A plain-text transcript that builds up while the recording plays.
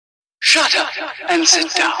Shut up and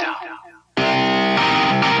sit down.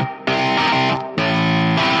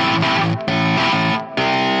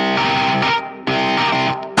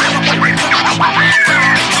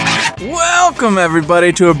 Welcome,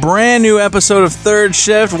 everybody, to a brand new episode of Third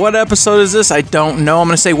Shift. What episode is this? I don't know. I'm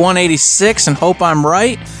going to say 186 and hope I'm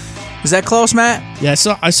right. Is that close, Matt? Yeah,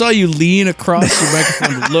 I saw you lean across your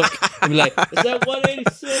microphone to look and be like, is that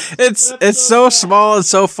 186? It's so small and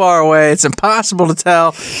so far away. It's impossible to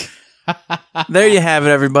tell. There you have it,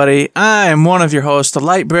 everybody. I am one of your hosts, the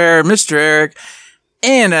light bearer, Mr. Eric.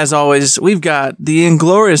 And as always, we've got the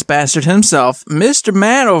inglorious bastard himself, Mr.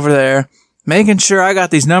 Matt over there, making sure I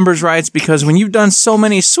got these numbers right, because when you've done so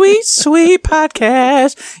many sweet, sweet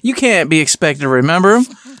podcasts, you can't be expected to remember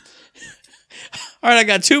them. All right, I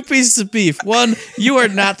got 2 pieces of beef. 1, you are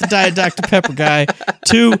not the Diet Dr. Pepper guy.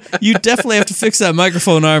 2, you definitely have to fix that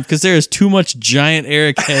microphone arm because there is too much giant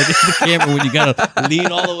Eric head in the camera when you got to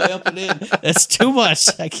lean all the way up and in. That's too much.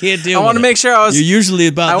 I can't deal with it. I want to make sure I was... You're usually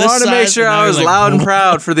about this size. I wanted to make sure I was like, loud and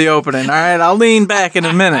proud for the opening. All right, I'll lean back in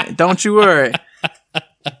a minute. Don't you worry.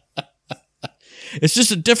 It's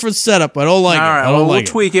just a different setup. I don't like it. All right, we'll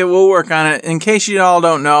tweak it. We'll work on it. In case you all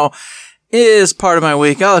don't know, it is part of my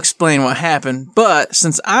week. I'll explain what happened. But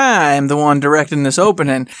since I'm the one directing this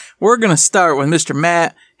opening, we're going to start with Mr.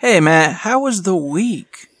 Matt. Hey, Matt, how was the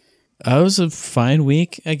week? It was a fine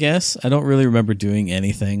week, I guess. I don't really remember doing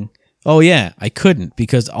anything. Oh, yeah, I couldn't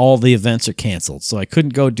because all the events are canceled. So I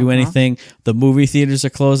couldn't go do anything. The movie theaters are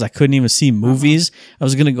closed. I couldn't even see movies. I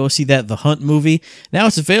was going to go see that The Hunt movie. Now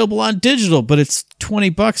it's available on digital, but it's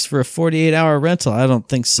 $20 for a 48-hour rental. I don't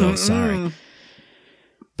think so. Sorry.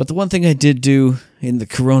 But the one thing I did do in the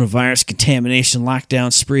coronavirus contamination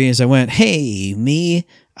lockdown spree is I went, hey, me,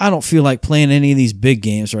 I don't feel like playing any of these big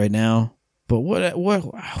games right now. But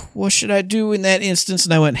what should I do in that instance?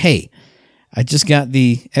 And I went, hey, I just got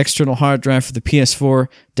the external hard drive for the PS4,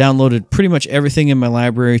 downloaded pretty much everything in my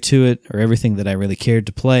library to it, or everything that I really cared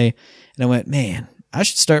to play. And I went, man, I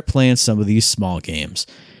should start playing some of these small games.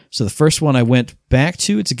 So the first one I went back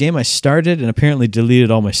to, it's a game I started and apparently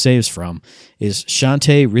deleted all my saves from, is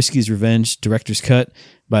Shantae Risky's Revenge Director's Cut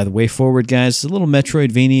by the Way Forward guys. It's a little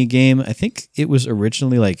Metroidvania game. I think it was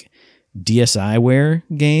originally like DSiWare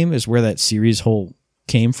game is where that series whole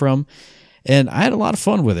came from. And I had a lot of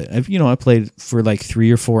fun with it. I played for like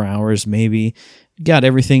 3 or 4 hours maybe, got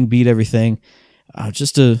everything, beat everything.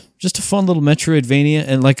 Just a fun little Metroidvania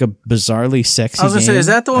and like a bizarrely sexy game. I was going to say, is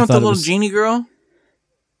that the one with the little genie girl?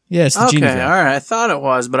 Yeah, it's the genie girl. Okay, all right. I thought it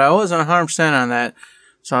was, but I wasn't 100% on that.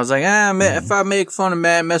 So I was like, if I make fun of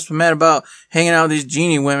Matt, mess with Matt about hanging out with these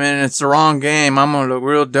genie women and it's the wrong game, I'm going to look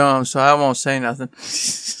real dumb, so I won't say nothing.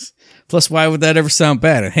 Plus, why would that ever sound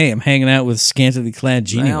bad? Hey, I'm hanging out with scantily clad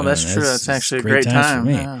genie women. That's true. That's actually a great time.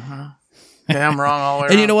 For me. Yeah, I'm wrong all the way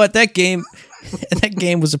around. And you know what? That game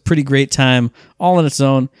was a pretty great time all on its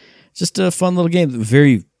own. Just a fun little game.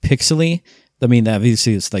 Very pixely. I mean,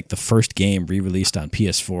 obviously, it's like the first game re-released on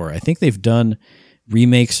PS4. I think they've done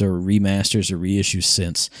remakes or remasters or reissues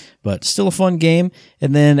since, but still a fun game.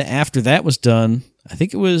 And then after that was done, I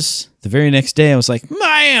think it was the very next day, I was like,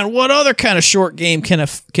 man, what other kind of short game can I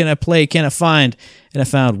play, can I find? And I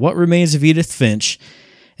found What Remains of Edith Finch,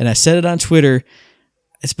 and I said it on Twitter.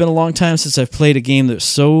 It's been a long time since I've played a game that's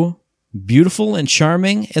so beautiful and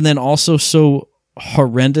charming, and then also so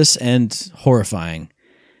horrendous and horrifying.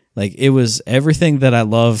 Like, it was everything that I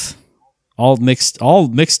love, all mixed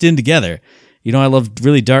in together. I love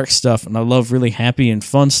really dark stuff, and I love really happy and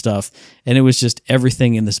fun stuff, and it was just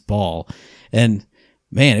everything in this ball. And,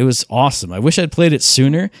 man, it was awesome. I wish I'd played it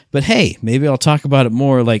sooner, but hey, maybe I'll talk about it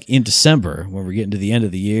more, like, in December, when we're getting to the end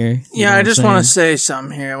of the year. Yeah, I just want to say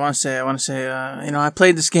something here. I want to say, I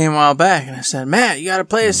played this game a while back, and I said, Matt, you got to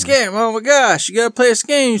play this game. Oh, my gosh, you got to play this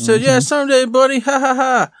game. You said, yeah, someday, buddy, ha, ha,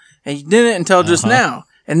 ha. And you didn't until just now.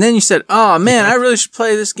 And then you said, oh, man, I really should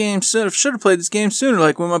play this game sooner. Should have played this game sooner,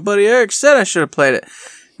 like when my buddy Eric said I should have played it.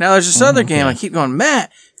 Now there's this other game. I keep going,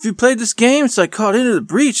 Matt, if you played this game, it's like called Into the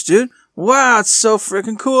Breach, dude. Wow, it's so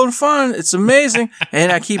freaking cool and fun. It's amazing.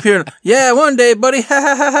 And I keep hearing, yeah, one day, buddy. Ha,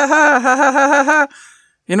 ha, ha, ha, ha, ha, ha, ha,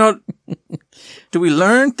 ha. Do we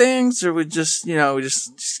learn things or we just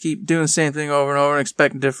keep doing the same thing over and over and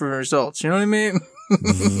expecting different results? You know what I mean?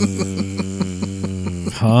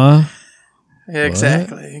 Huh? Yeah,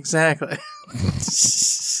 exactly.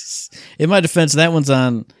 In my defense, that one's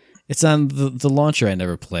on. It's on the launcher I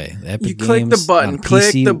never play. Epic you click Games, the button.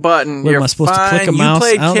 Click the button. What, am I supposed to click a mouse?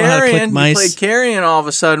 You played Carrion all of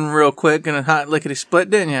a sudden real quick in a hot lickety split,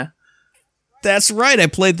 didn't you? That's right. I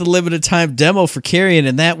played the limited time demo for Carrion,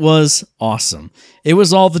 and that was awesome. It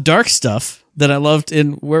was all the dark stuff, that I loved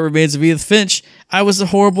in Where Remains of Edith Finch. I was a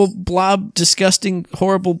horrible blob, disgusting,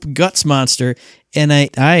 horrible guts monster, and I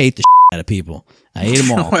ate the shit out of people. I ate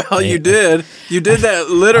them all. Well, you did. You did that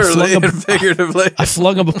literally and figuratively. I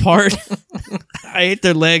flung them apart. I ate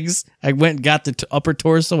their legs. I went and got the upper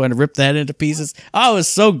torso and ripped that into pieces. Oh, it was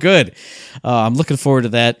so good. I'm looking forward to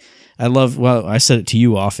that. I said it to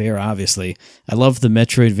you off air, obviously. I love the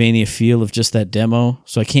Metroidvania feel of just that demo,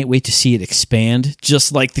 so I can't wait to see it expand,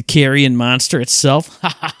 just like the carrion monster itself,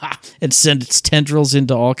 and send its tendrils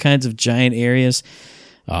into all kinds of giant areas.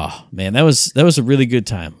 Oh, man, that was a really good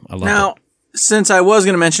time. I loved it. Since I was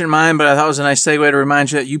going to mention mine, but I thought it was a nice segue to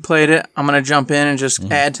remind you that you played it, I'm going to jump in and just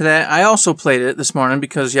add to that. I also played it this morning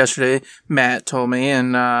because yesterday Matt told me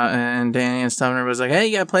and Danny and stuff, and everybody was like, hey,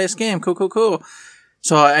 you got to play this game. Cool.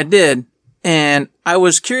 So I did, and I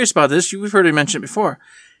was curious about this. You've heard me mention it before.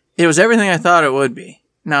 It was everything I thought it would be.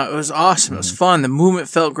 Now, it was awesome. It was fun. The movement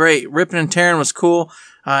felt great. Ripping and tearing was cool.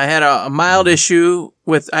 I had a mild issue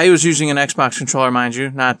with, I was using an Xbox controller, mind you,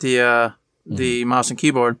 not the mouse and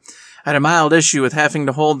keyboard. I had a mild issue with having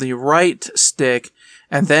to hold the right stick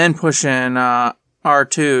and then push in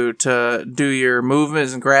R2 to do your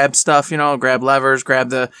movements and grab stuff, grab levers, grab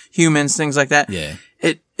the humans, things like that. Yeah.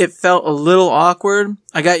 It felt a little awkward.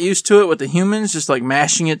 I got used to it with the humans, just like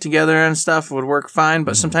mashing it together and stuff would work fine,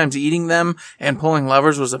 but sometimes eating them and pulling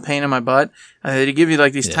levers was a pain in my butt. They give you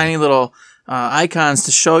like these tiny little icons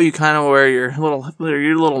to show you kind of where your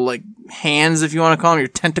little like hands, if you want to call them, your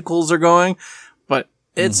tentacles are going.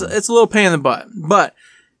 It's a little pain in the butt, but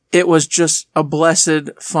it was just a blessed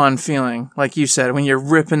fun feeling. Like you said, when you're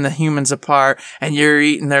ripping the humans apart and you're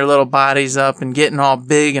eating their little bodies up and getting all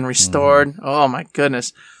big and restored. Oh my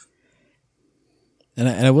goodness. And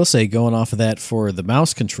I will say, going off of that for the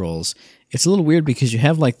mouse controls, it's a little weird because you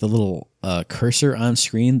have like the little cursor on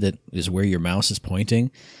screen that is where your mouse is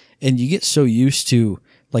pointing. And you get so used to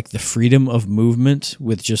like the freedom of movement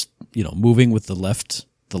with just, moving with the left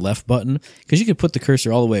button, because you can put the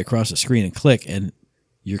cursor all the way across the screen and click, and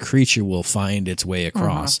your creature will find its way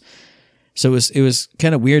across. So it was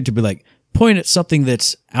kind of weird to be like, point at something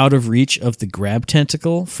that's out of reach of the grab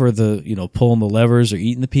tentacle for the, pulling the levers or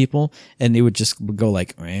eating the people, and it would just go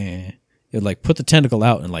like, it would like put the tentacle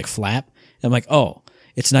out and like flap. And I'm like, oh,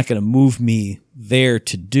 it's not going to move me there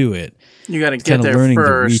to do it. You got to get there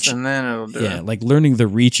first, and then it'll do it. Yeah, like learning the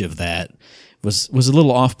reach of that was a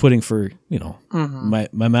little off-putting for, my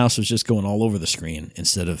mouse was just going all over the screen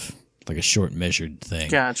instead of like a short measured thing.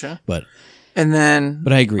 Gotcha. But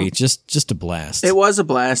I agree, just a blast. It was a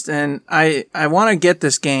blast, and I want to get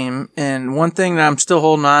this game, and one thing that I'm still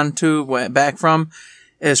holding on to back from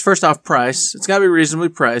is, first off, price. It's got to be reasonably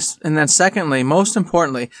priced. And then secondly, most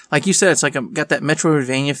importantly, like you said, it's like got that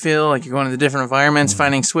Metroidvania feel, like you're going to the different environments,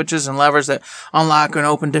 finding switches and levers that unlock and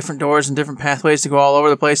open different doors and different pathways to go all over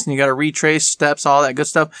the place, and you got to retrace steps, all that good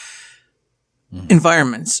stuff.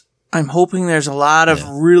 Environments. I'm hoping there's a lot of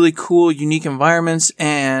really cool, unique environments.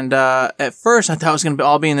 And at first, I thought it was going to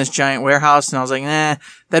all be in this giant warehouse, and I was like,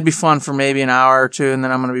 that'd be fun for maybe an hour or two, and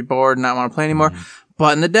then I'm going to be bored and not want to play anymore.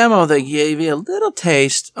 But in the demo, they gave you a little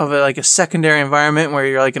taste of a secondary environment where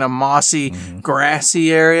you're like in a mossy,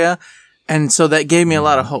 grassy area. And so that gave me a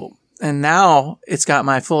lot of hope. And now it's got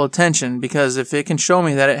my full attention, because if it can show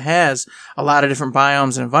me that it has a lot of different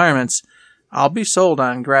biomes and environments, I'll be sold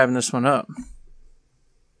on grabbing this one up.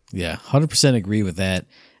 Yeah, 100% agree with that.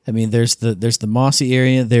 I mean, there's the mossy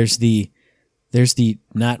area, there's the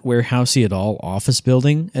not warehousey at all office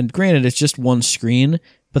building. And granted, it's just one screen,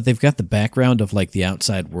 but they've got the background of like the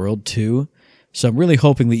outside world too. So I'm really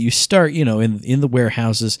hoping that you start, in the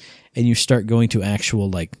warehouses, and you start going to actual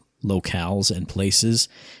like locales and places.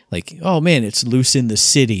 Like, oh man, it's loose in the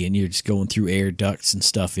city, and you're just going through air ducts and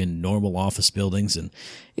stuff in normal office buildings. And,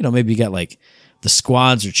 maybe you got like the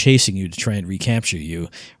squads are chasing you to try and recapture you,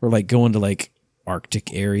 or like going to like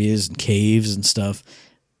Arctic areas and caves and stuff.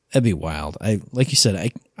 That'd be wild. Like you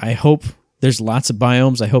said, I hope there's lots of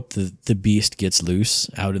biomes. I hope the beast gets loose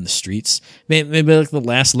out in the streets. Maybe like the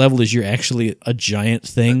last level is you're actually a giant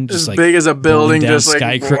thing, just as like big as a building, just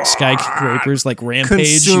like skyscrapers, like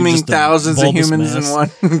rampage, consuming thousands of humans in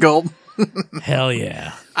one gulp. Hell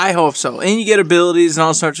yeah! I hope so. And you get abilities and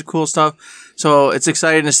all sorts of cool stuff. So it's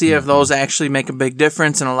exciting to see if those actually make a big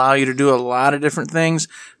difference and allow you to do a lot of different things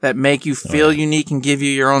that make you feel unique and give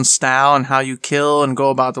you your own style and how you kill and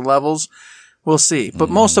go about the levels. We'll see.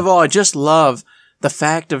 But most of all, I just love the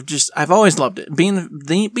fact of I've always loved it. Being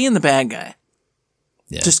the bad guy.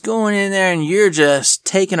 Yeah. Just going in there and you're just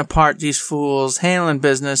taking apart these fools, handling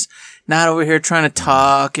business, not over here trying to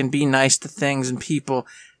talk and be nice to things and people.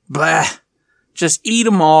 Blah. Just eat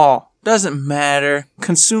them all. Doesn't matter.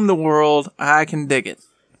 Consume the world. I can dig it.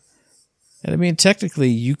 And I mean, technically,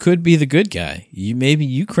 you could be the good guy. Maybe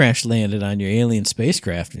you crash landed on your alien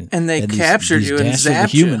spacecraft, and they captured you and dastardly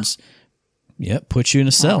zapped you. humans. Yep, put you in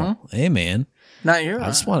a cell. Hey, man. Not you. I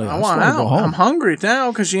just want to out. go home. I'm hungry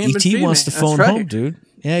now because you ain't been ET feeding wants me. to phone That's right. home, dude.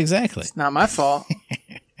 Yeah, exactly. It's not my fault.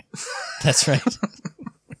 That's right.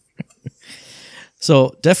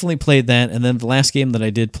 So definitely played that, and then the last game that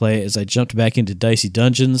I did play is I jumped back into Dicey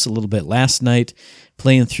Dungeons a little bit last night,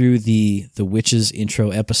 playing through the Witches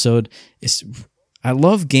intro episode. I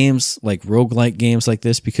love games like roguelike games like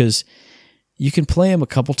this because you can play them a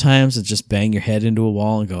couple times and just bang your head into a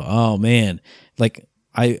wall and go, oh man. Like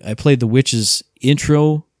I played the Witches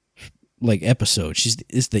intro like episode.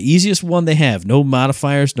 It's the easiest one they have. No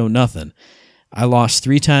modifiers, no nothing. I lost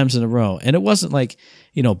 3 times in a row, and it wasn't like,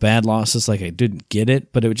 bad losses, like I didn't get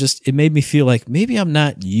it, but it made me feel like maybe I'm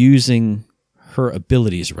not using her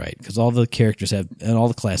abilities right, because all the characters have, and all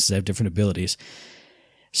the classes have different abilities.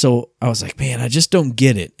 So I was like, man, I just don't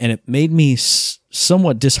get it, and it made me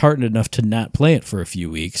somewhat disheartened enough to not play it for a few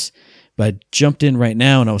weeks, but I jumped in right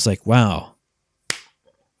now, and I was like, wow,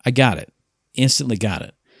 I got it. Instantly got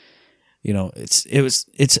it.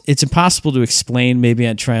 It's impossible to explain. Maybe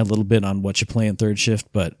I'd try a little bit on what you play in third shift,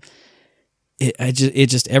 but it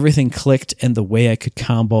just everything clicked, and the way I could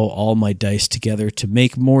combo all my dice together to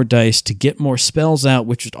make more dice, to get more spells out,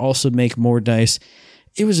 which would also make more dice.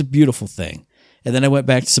 It was a beautiful thing. And then I went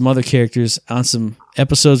back to some other characters on some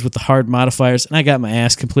episodes with the hard modifiers, and I got my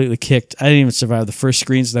ass completely kicked. I didn't even survive the first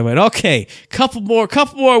screens, and I went, okay, couple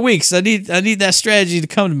more weeks. I need that strategy to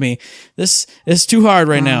come to me. This is too hard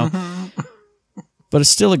right now. But it's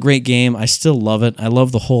still a great game. I still love it. I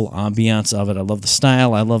love the whole ambiance of it. I love the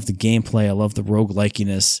style. I love the gameplay. I love the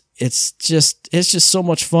roguelikiness. It's just so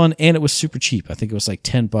much fun, and it was super cheap. I think it was like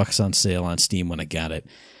 $10 on sale on Steam when I got it.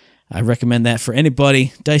 I recommend that for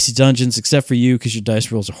anybody. Dicey Dungeons, except for you, because your dice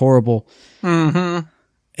rolls are horrible. Mm-hmm.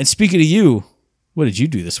 And speaking of you, what did you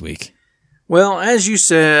do this week? Well, as you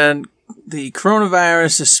said, the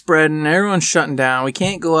coronavirus is spreading. Everyone's shutting down. We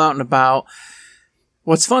can't go out and about.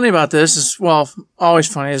 What's funny about this is, always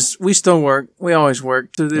funny, is we still work. We always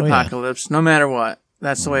work through the apocalypse, no matter what.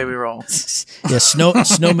 That's the way we roll. Yeah,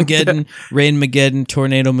 Snowmageddon, Rainmageddon,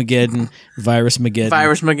 Tornado-mageddon,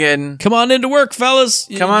 Virus-mageddon. Come on into work, fellas.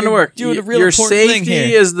 Come on to work. Doing a real Your important thing safety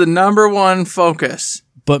here. is the number one focus.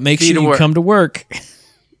 But make sure you come to work.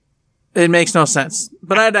 It makes no sense,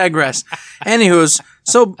 but I digress. Anywho's,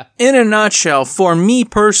 so in a nutshell, for me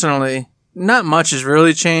personally, not much has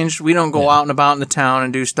really changed. We don't go out and about in the town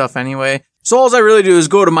and do stuff anyway. So all I really do is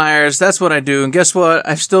go to Myers. That's what I do. And guess what?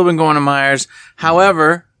 I've still been going to Myers.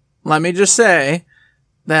 However, let me just say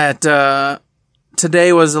that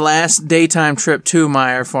today was the last daytime trip to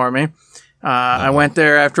Meijer for me. I went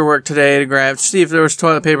there after work today to see if there was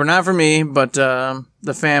toilet paper. Not for me, but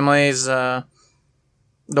the family's, the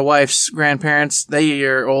wife's grandparents, they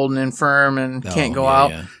are old and infirm and can't go out.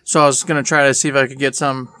 Yeah. So I was going to try to see if I could get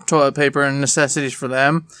some toilet paper and necessities for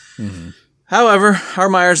them. Mm-hmm. However, our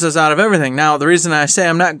Myers does out of everything. Now, the reason I say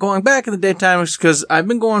I'm not going back in the daytime is because I've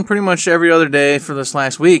been going pretty much every other day for this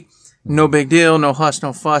last week. No big deal, no huss,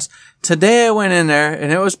 no fuss. Today I went in there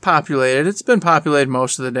and it was populated. It's been populated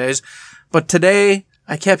most of the days. But today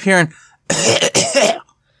I kept hearing,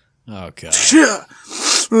 oh, God.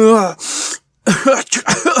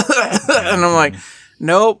 And I'm like,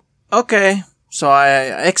 nope, okay. So I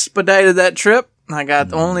expedited that trip. I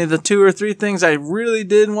got only the 2 or 3 things I really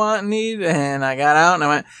did want and need, and I got out and I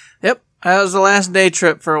went, yep, that was the last day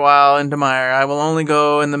trip for a while into Meijer. I will only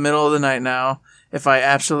go in the middle of the night now if I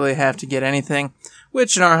absolutely have to get anything,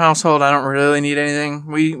 which in our household, I don't really need anything.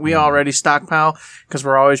 We already stockpile because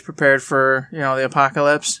we're always prepared for, the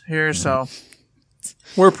apocalypse here, so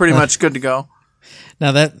we're pretty much good to go.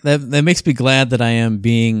 Now that makes me glad that I am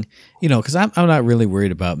being, because I'm not really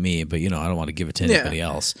worried about me, but I don't want to give it to anybody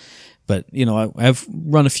else. But, I've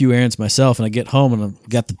run a few errands myself, and I get home, and I've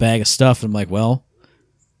got the bag of stuff, and I'm like, well,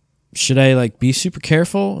 should I, be super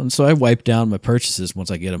careful? And so I wipe down my purchases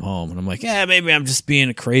once I get them home, and I'm like, maybe I'm just being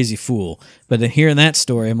a crazy fool. But then hearing that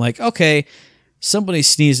story, I'm like, okay, somebody's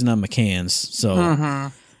sneezing on my cans, so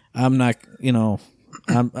I'm not,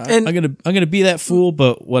 I'm gonna be that fool,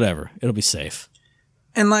 but whatever, it'll be safe.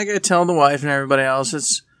 And like I tell the wife and everybody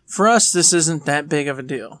else, for us, this isn't that big of a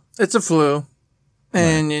deal. It's a flu.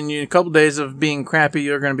 And in a couple days of being crappy,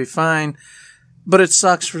 you're going to be fine. But it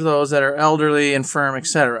sucks for those that are elderly, infirm,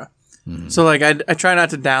 etc. Mm-hmm. So, I try not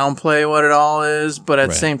to downplay what it all is, but at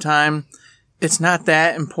the same time, it's not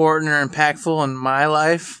that important or impactful in my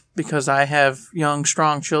life because I have young,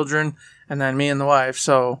 strong children and then me and the wife.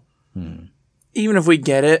 So, even if we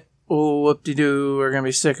get it, oh, whoop-de-doo, we're going to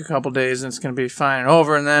be sick a couple days and it's going to be fine and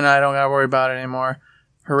over, and then I don't got to worry about it anymore.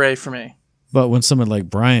 Hooray for me. But when someone like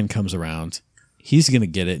Brian comes around, he's going to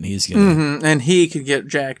get it, and he's going to... And he could get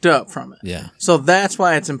jacked up from it. Yeah. So that's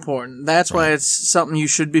why it's important. That's why it's something you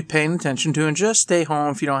should be paying attention to, and just stay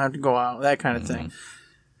home if you don't have to go out, that kind of thing.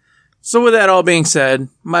 So with that all being said,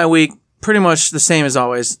 my week, pretty much the same as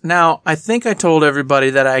always. Now, I think I told everybody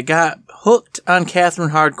that I got hooked on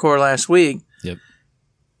Catherine Hardcore last week. Yep.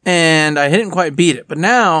 And I didn't quite beat it. But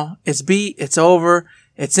now, it's beat, it's over,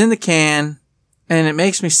 it's in the can, and it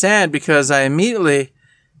makes me sad because I immediately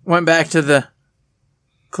went back to the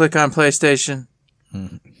click on PlayStation,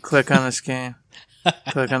 click on this game,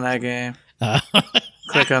 click on that game,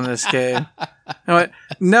 click on this game. I went,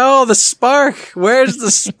 no, the spark. Where's the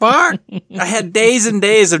spark? I had days and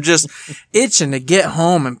days of just itching to get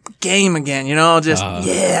home and game again,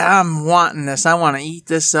 I'm wanting this. I want to eat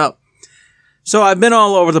this up. So I've been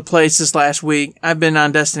all over the place this last week. I've been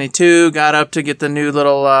on Destiny 2, got up to get the new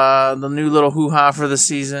little hoo-ha for the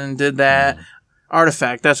season, did that.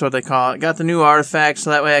 Artifact, that's what they call it. Got the new artifact so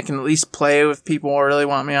that way I can at least play with people who really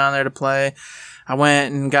want me on there to play. I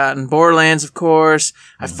went and got in Borderlands, of course.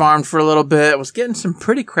 I farmed for a little bit. Was getting some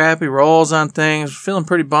pretty crappy rolls on things. Feeling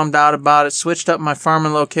pretty bummed out about it. Switched up my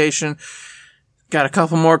farming location. Got a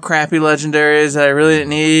couple more crappy legendaries that I really didn't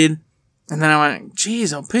need. And then I went,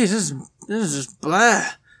 geez, oh, please, this is just blah.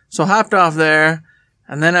 So hopped off there.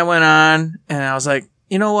 And then I went on and I was like,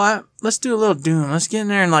 you know what? Let's do a little Doom. Let's get in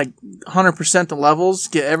there and 100% the levels,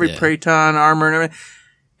 get every Praeton armor and everything.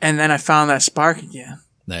 And then I found that spark again.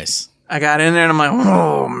 Nice. I got in there and I'm like,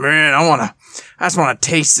 oh man, I just want to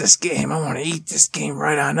taste this game. I want to eat this game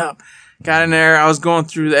right on up. Got in there. I was going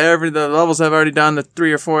through the levels I've already done, the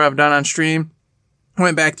 3 or 4 I've done on stream.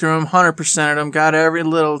 Went back through them, 100% of them, got every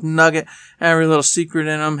little nugget, every little secret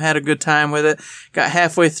in them, had a good time with it. Got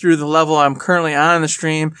halfway through the level I'm currently on in the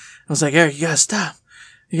stream. I was like, Eric, you gotta stop.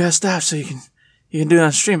 You gotta stop so you can do it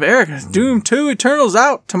on stream. But Eric, Doom 2 Eternal's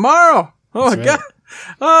out tomorrow. Oh my God.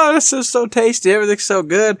 Oh, this is so tasty. Everything's so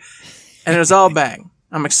good. And it was all back.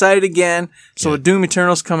 I'm excited again. So with Doom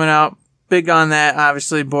Eternal's coming out, big on that.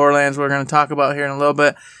 Obviously, Borderlands we're going to talk about here in a little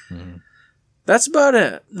bit. That's about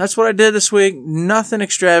it. That's what I did this week. Nothing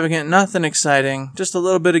extravagant, nothing exciting. Just a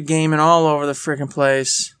little bit of gaming all over the freaking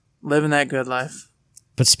place. Living that good life.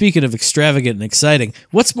 But speaking of extravagant and exciting,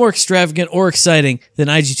 what's more extravagant or exciting than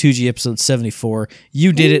IG2G episode 74?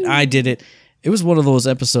 You did it, I did it. It was one of those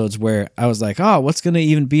episodes where I was like, oh, what's going to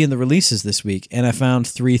even be in the releases this week? And I found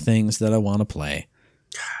 3 things that I want to play.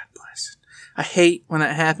 God bless it. I hate when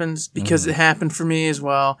that happens because it happened for me as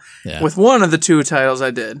well. Yeah. With one of the 2 titles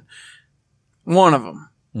I did. One of them.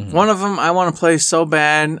 One of them I want to play so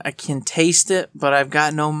bad. I can taste it, but I've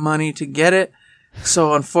got no money to get it.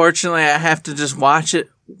 So unfortunately, I have to just watch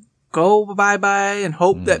it go bye-bye and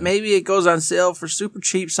hope that maybe it goes on sale for super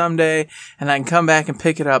cheap someday and I can come back and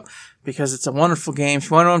pick it up because it's a wonderful game. If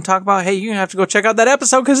you want to know what I'm talking about, hey, you're going to have to go check out that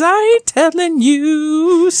episode because I ain't telling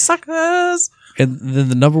you, suckers. And then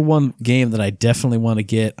the number one game that I definitely want to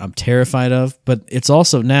get, I'm terrified of, but it's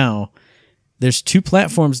also now, there's 2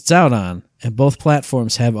 platforms it's out on, and both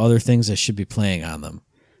platforms have other things I should be playing on them.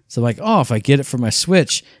 So I'm like, oh, if I get it for my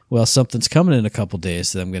Switch, well, something's coming in a couple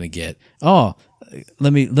days that I'm going to get. Oh,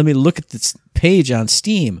 let me look at this page on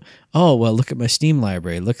Steam. Oh, well, look at my Steam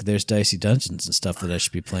library. Look, there's Dicey Dungeons and stuff that I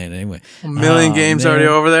should be playing anyway. A million games already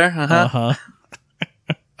over there.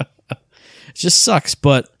 It just sucks,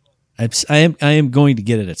 but I am going to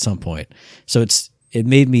get it at some point. So it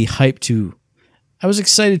made me I was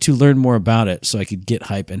excited to learn more about it so I could get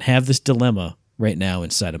hype and have this dilemma right now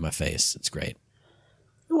inside of my face. It's great.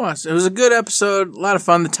 It was. It was a good episode. A lot of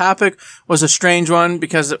fun. The topic was a strange one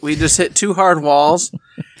because we just hit 2 hard walls.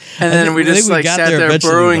 And then we just sat there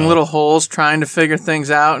burrowing little holes trying to figure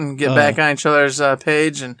things out and get back on each other's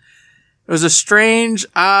page. And it was a strange,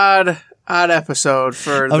 odd episode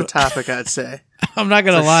for the topic, I'd say. I'm not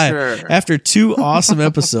going to lie. Sure. After 2 awesome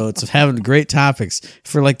episodes of having great topics,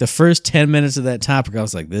 for the first 10 minutes of that topic, I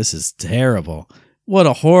was like, this is terrible. What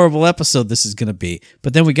a horrible episode this is going to be.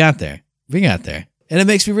 But then we got there. And it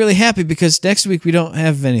makes me really happy because next week we don't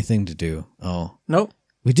have anything to do. Oh. Nope.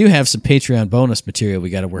 We do have some Patreon bonus material we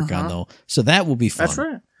got to work on, though. So that will be fun. That's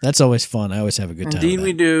right. That's always fun. I always have a good time. Indeed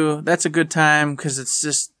we do. That's a good time because it's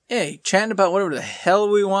just, hey, chatting about whatever the hell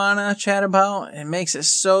we want to chat about. It makes it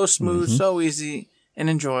so smooth, so easy, and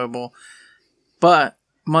enjoyable. But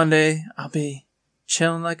Monday, I'll be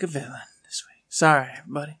chilling like a villain this week. Sorry,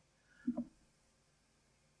 everybody.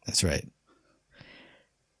 That's right.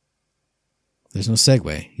 There's no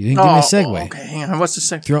segue. You didn't give me a segue. Okay, hang on. What's the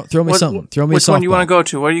segue? Throw me something. Throw me Which a softball. one you want to go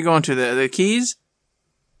to? Where are you going to? The keys?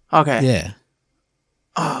 Okay. Yeah.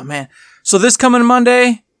 Oh, man. So this coming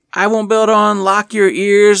Monday, I won't be able to unlock your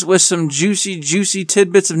ears with some juicy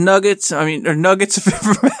tidbits of nuggets. Or nuggets of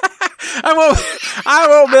information. I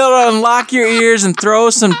won't be able to unlock your ears and throw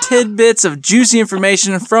some tidbits of juicy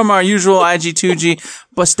information from our usual IG2G,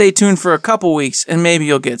 but stay tuned for a couple weeks and maybe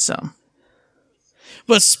you'll get some.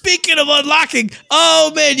 But speaking of unlocking,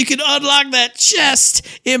 oh man, you can unlock that chest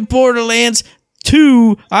in Borderlands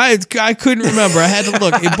 2. I couldn't remember. I had to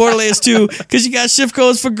look. In Borderlands 2, because you got shift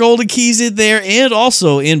codes for golden keys in there and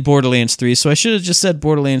also in Borderlands 3. So I should have just said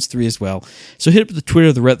Borderlands 3 as well. So hit up the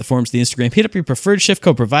Twitter, the Reddit, the forums, the Instagram. Hit up your preferred shift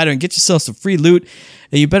code provider and get yourself some free loot.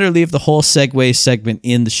 And you better leave the whole segue segment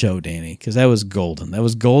in the show, Danny, because that was golden. That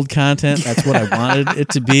was gold content. That's what I wanted it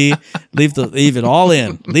to be. Leave it all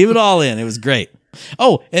in. Leave it all in. It was great.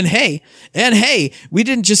 Oh, and hey, we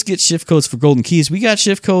didn't just get shift codes for golden keys. We got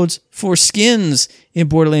shift codes for skins in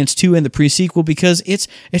Borderlands 2 and the pre-sequel because it's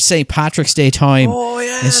St. Patrick's Day time. Oh,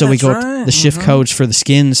 yeah, and so we got right. the shift codes for the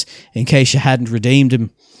skins in case you hadn't redeemed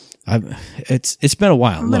them. It's been a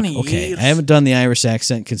while. Look, okay, years? I haven't done the Irish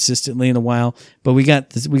accent consistently in a while, but we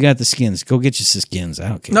got the skins. Go get you some skins. I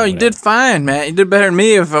don't care. No, you did fine, man. You did better than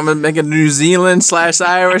me if I'm going to make a New Zealand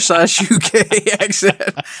 /Irish /UK accent.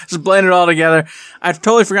 Just blend it all together. I've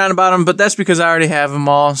totally forgotten about them, but that's because I already have them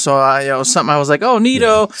all. So, something I was like, oh,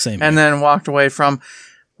 neato. Yeah, same and here. then walked away from.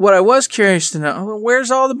 What I was curious to know,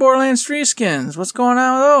 where's all the Borderlands 3 skins? What's going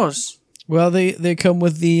on with those? Well, they come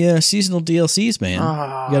with the seasonal DLCs, man.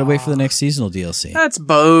 You gotta wait for the next seasonal DLC. That's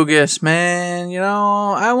bogus, man.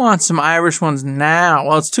 I want some Irish ones now.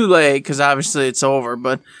 Well, it's too late because obviously it's over,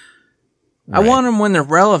 but I want them when they're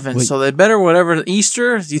relevant. So they better whatever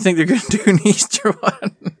Easter. Do you think they're going to do an Easter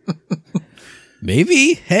one?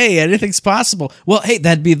 Maybe. Hey, anything's possible. Well, hey,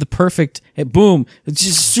 that'd be the perfect. Hey, boom! It's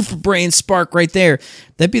just super brain spark right there.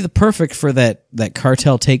 That'd be the perfect for that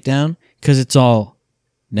cartel takedown because it's all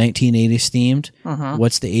 1980s themed.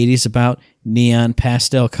 What's the 80s about? Neon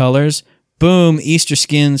pastel colors. Boom, Easter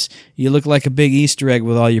skins. You look like a big Easter egg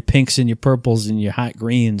with all your pinks and your purples and your hot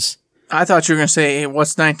greens. I thought you were going to say, hey,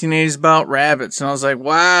 what's 1980s about? Rabbits. And I was like,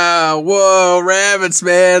 wow, whoa, rabbits,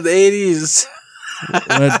 man, the 80s.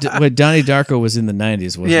 When Donnie Darko was in the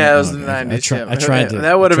 90s, wasn't it? Yeah, it was in the 90s. I tried to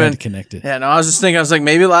that would have been to connect it. Yeah, no, I was just thinking, I was like,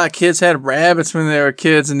 maybe a lot of kids had rabbits when they were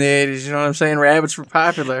kids in the 80s. You know what I'm saying? Rabbits were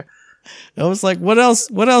popular. I was like, what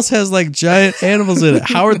else has like giant animals in it?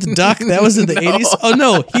 Howard the Duck? That was in the 80s? Oh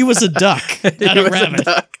no, he was a duck, not a rabbit.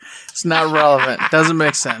 It's not relevant. Doesn't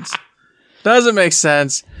make sense.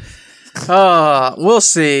 We'll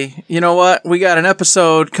see. You know what? We got an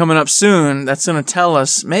episode coming up soon that's going to tell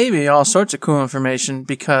us maybe all sorts of cool information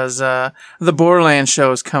because the Borderlands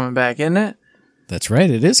show is coming back, isn't it? That's right.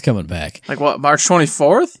 It is coming back. Like what, March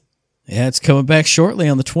 24th? Yeah, it's coming back shortly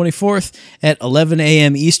on the 24th at 11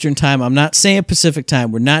 a.m. Eastern time. I'm not saying Pacific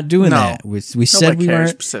time. We're not doing that. We said we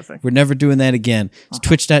weren't. Pacific. We're never doing that again. It's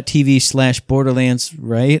twitch.tv/Borderlands,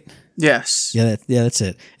 right? Yes. Yeah, that's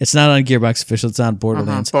it. It's not on Gearbox Official. It's on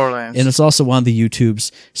Borderlands. Borderlands. And it's also on the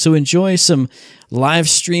YouTubes. So enjoy some live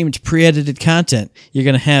streamed, pre-edited content. You're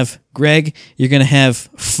going to have Greg. You're going to have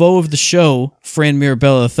foe of the show, Fran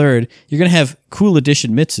Mirabella III. You're going to have Cool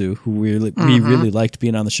Edition Mitsu, who we really liked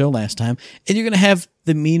being on the show last time. And you're going to have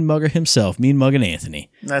the Mean Mugger himself, Mean Muggin' Anthony.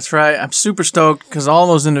 That's right. I'm super stoked because all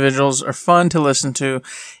those individuals are fun to listen to.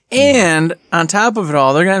 And on top of it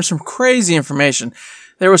all, they're going to have some crazy information.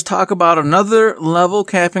 There was talk about another level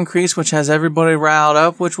cap increase, which has everybody riled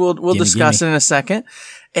up, which we'll discuss in a second.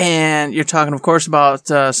 And you're talking, of course, about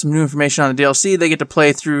some new information on the DLC. They get to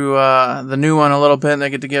play through the new one a little bit, and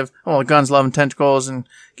they get to give Guns, Love, and Tentacles and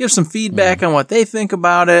give some feedback on what they think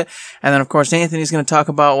about it. And then, of course, Anthony's going to talk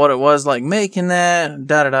about what it was like making that,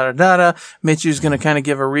 da-da-da-da-da-da. Mitchu's going to kind of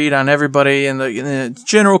give a read on everybody in the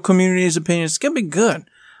general community's opinion. It's going to be good.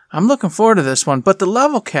 I'm looking forward to this one. But the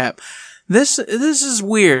level cap... This is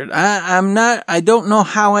weird. I don't know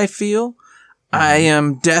how I feel. I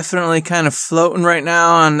am definitely kind of floating right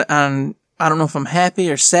now on, I don't know if I'm happy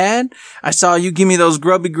or sad. I saw you give me those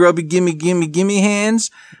grubby, gimme hands.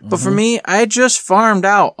 But for me, I just farmed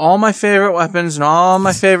out all my favorite weapons and all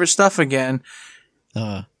my favorite stuff again.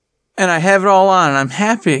 And I have it all on and I'm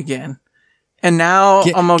happy again. And now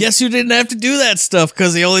guess who didn't have to do that stuff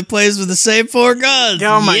because he only plays with the same 4 guns.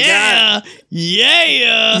 Oh my god!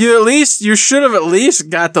 Yeah. You should have at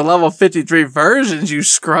least got the level 53 versions. You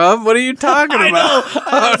scrub. What are you talking about? I know.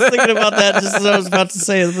 I was thinking about that just as I was about to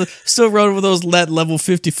say. Still running with those level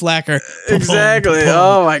 50 flacker. Exactly.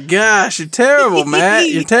 Oh my gosh, you're terrible, Matt.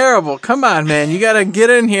 You're terrible. Come on, man. You got to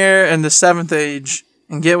get in here in the 7th age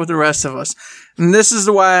and get with the rest of us. And this is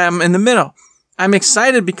why I'm in the middle. I'm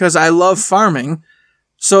excited because I love farming.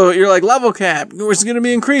 So you're like, level cap, it's going to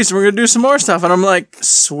be increased. We're going to do some more stuff. And I'm like,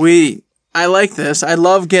 sweet. I like this. I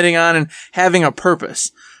love getting on and having a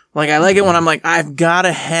purpose. Like, I like it when I'm like, I've got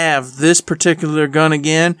to have this particular gun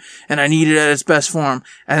again, and I need it at its best form.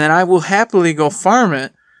 And then I will happily go farm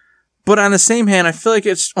it. But on the same hand, I feel like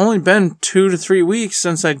it's only been 2 to 3 weeks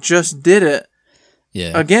since I just did it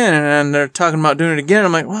again. And then they're talking about doing it again.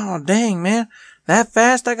 I'm like, wow, dang, man. That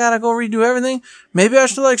fast? I gotta go redo everything? Maybe I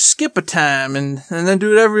should, like, skip a time and then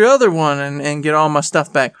do it every other one and get all my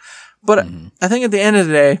stuff back. But I think at the end of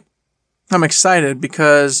the day, I'm excited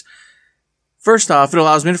because, first off, it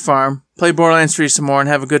allows me to farm, play Borderlands 3 some more, and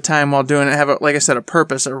have a good time while doing it. Have, like I said, a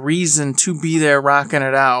purpose, a reason to be there rocking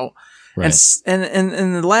it out. Right. And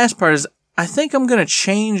the last part is, I think I'm going to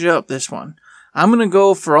change up this one. I'm going to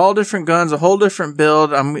go for all different guns, a whole different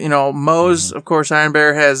build. Moe's, of course, Iron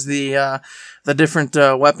Bear has the different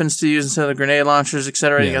weapons to use instead of the grenade launchers,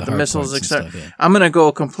 etc. You got the missiles, etc. I'm going to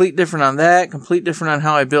go complete different on that, complete different on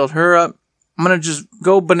how I build her up. I'm going to just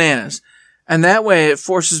go bananas. And that way it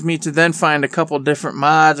forces me to then find a couple different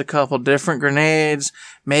mods, a couple different grenades,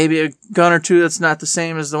 maybe a gun or two that's not the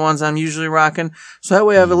same as the ones I'm usually rocking. So that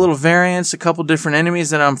way I have a little variance, a couple different enemies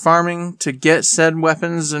that I'm farming to get said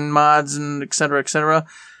weapons and mods and et cetera, et cetera.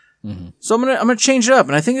 So I'm gonna change it up.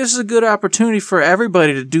 And I think this is a good opportunity for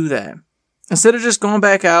everybody to do that. Instead of just going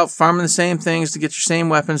back out, farming the same things to get your same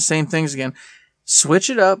weapons, same things again. Switch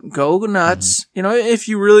it up, go nuts. If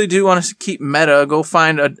you really do want to keep meta, go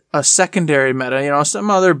find a secondary meta, some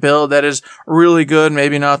other build that is really good,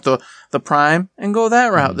 maybe not the prime, and go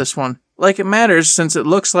that route, this one. Like it matters, since it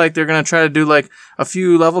looks like they're going to try to do like a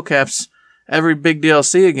few level caps every big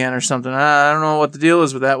DLC again or something. I don't know what the deal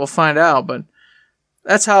is with that. We'll find out, but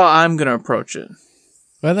that's how I'm going to approach it.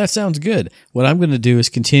 Well, that sounds good. What I'm going to do is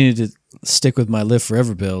continue to stick with my Live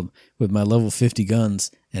Forever build with my level 50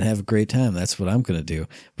 guns and have a great time. That's what I'm going to do.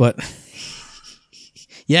 But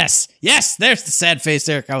yes, there's the sad face,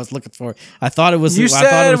 Eric, I was looking for. I thought it was. You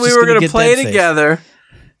said we were going to play together.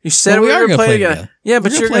 You said we were going to play together. Yeah,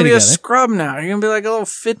 but you're going to be a scrub now. You're going to be like a little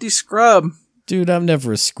 50 scrub. Dude, I'm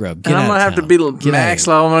never a scrub. And I'm going to have to be max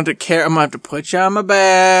level. I'm going to have to put you on my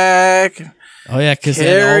back. Oh, yeah, because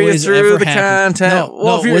carry you through the content.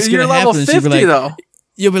 Well, if you're level 50, though.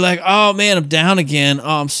 You'll be like, oh man, I'm down again.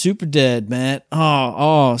 Oh, I'm super dead, Matt.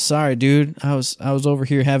 Oh, sorry, dude. I was over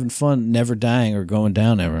here having fun, never dying or going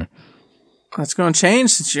down ever. That's going to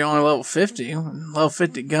change since you're only level 50. Level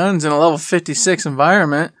 50 guns in a level 56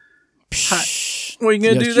 environment. What are you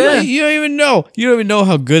going to do then? You don't even know. You don't even know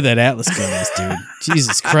how good that Atlas gun is, dude.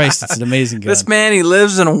 Jesus Christ, it's an amazing gun. This man, he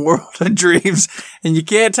lives in a world of dreams, and you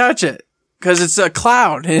can't touch it. Because it's a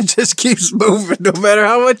cloud, and it just keeps moving no matter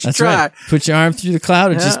how much you try. Right. Put your arm through the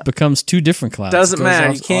cloud, it just becomes 2 different clouds. Doesn't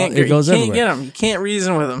matter. You can't get them. You can't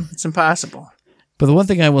reason with them. It's impossible. But the one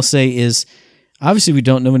thing I will say is, obviously we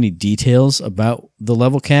don't know any details about the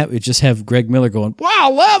level cap. We just have Greg Miller going, wow,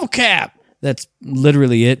 level cap! That's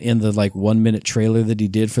literally it in the 1 minute trailer that he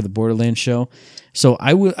did for the Borderlands show. So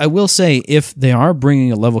I will say, if they are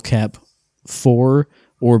bringing a level cap for,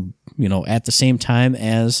 or at the same time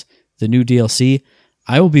as the new DLC,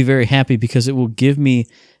 I will be very happy, because it will give me,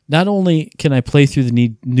 not only can I play through the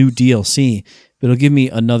new DLC, but it'll give me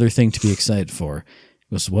another thing to be excited for.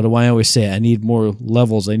 Because what do I always say? I need more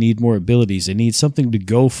levels, I need more abilities, I need something to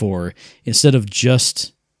go for instead of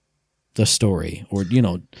just the story, or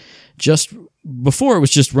just before it was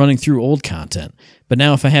just running through old content. But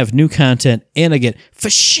now if I have new content and I get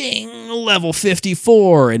fashing level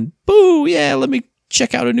 54 and boo, yeah, let me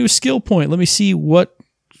check out a new skill point. Let me see what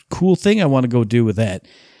cool thing I want to go do with that.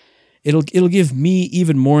 It'll give me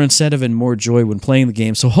even more incentive and more joy when playing the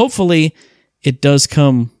game. So hopefully it does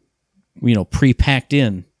come, pre-packed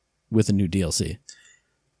in with a new DLC.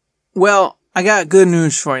 Well, I got good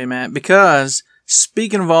news for you, Matt, because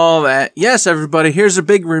speaking of all that, yes, everybody, here's a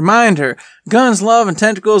big reminder. Guns, Love, and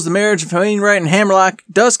Tentacles, The Marriage of Wainwright and Hammerlock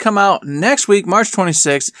does come out next week, March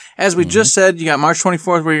 26th. As we just said, you got March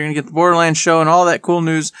 24th where you're going to get the Borderlands show and all that cool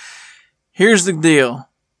news. Here's the deal.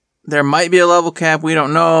 There might be a level cap. We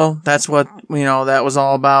don't know. That's what, that was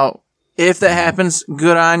all about. If that happens,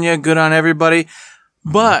 good on you. Good on everybody.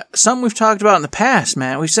 But something we've talked about in the past,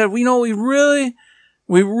 man. We said, we really,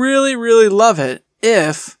 really love it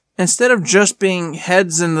if, instead of just being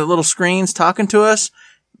heads in the little screens talking to us,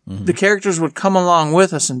 the characters would come along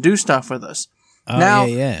with us and do stuff with us. Now,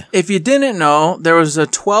 if you didn't know, there was a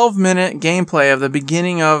 12-minute gameplay of the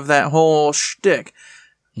beginning of that whole shtick.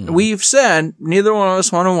 We've said neither one of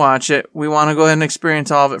us want to watch it. We want to go ahead and experience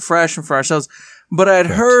all of it fresh and for ourselves. But I'd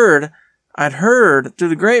heard through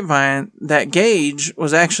the grapevine that Gage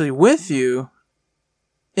was actually with you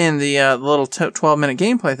in the little 12-minute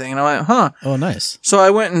gameplay thing. And I went, huh. Oh, nice. So I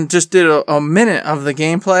went and just did a minute of the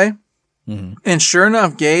gameplay. Mm-hmm. And sure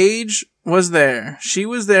enough, Gage was there. She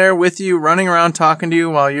was there with you, running around talking to you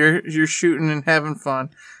while you're shooting and having fun.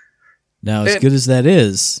 Now, as good as that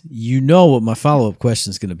is, you know what my follow-up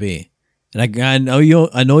question is going to be. And I know you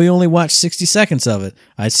only watched 60 seconds of it.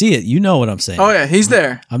 I see it. You know what I'm saying. Oh, yeah, he's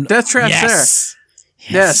there. Death Trap's yes.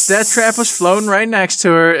 there. Yes, Death Trap was floating right next to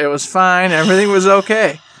her. It was fine. Everything was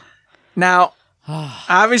okay. Now,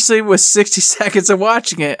 obviously, with 60 seconds of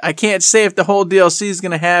watching it, I can't say if the whole DLC is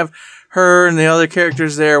going to have her and the other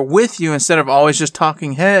characters there with you instead of always just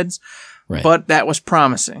talking heads. Right. But that was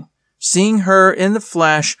promising. Seeing her in the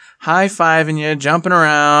flesh, high-fiving you, jumping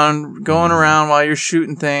around, going around while you're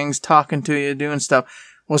shooting things, talking to you, doing stuff,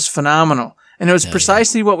 was phenomenal. And it was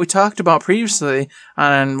precisely what we talked about previously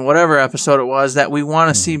on whatever episode it was, that we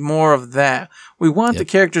want to see more of that. We want the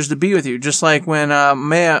characters to be with you, just like when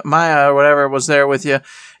Maya or whatever was there with you,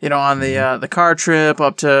 on the car trip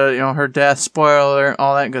up to, her death, spoiler,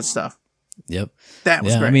 all that good stuff. Yep. That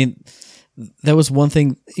was great. I mean, that was one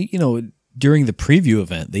thing, during the preview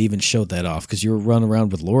event, they even showed that off because you were running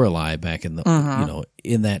around with Lorelei back in the,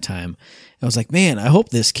 in that time. I was like, man, I hope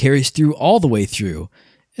this carries through all the way through.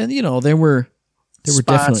 And, there were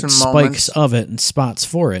definite spikes of it and spots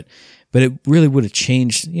for it, but it really would have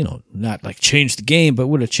changed, not like changed the game, but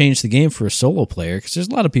would have changed the game for a solo player because there's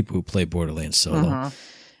a lot of people who play Borderlands solo.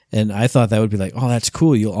 And I thought that would be like, oh, that's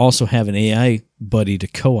cool. You'll also have an AI buddy to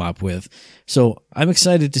co-op with. So I'm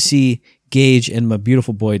excited to see Gage and my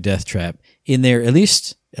beautiful boy Death Trap in there, at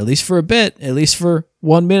least for a bit, at least for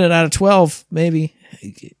 1 minute out of 12, maybe.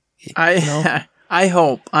 I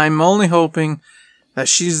hope. I'm only hoping that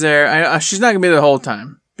she's there. She's not going to be there the whole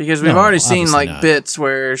time because we've already seen bits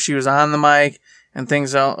where she was on the mic and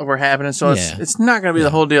things were happening. So it's not going to be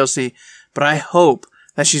the whole DLC, but I hope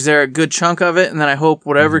that she's there a good chunk of it. And then I hope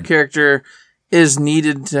whatever character is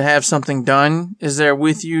needed to have something done is there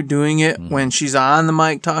with you doing it when she's on the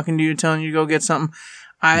mic talking to you, telling you to go get something.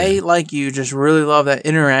 I, like you, just really love that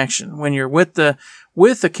interaction when you're with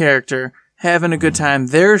the character having a good time.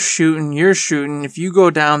 They're shooting, you're shooting. If you go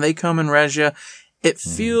down, they come and res you. It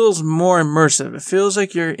feels more immersive. It feels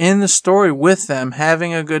like you're in the story with them,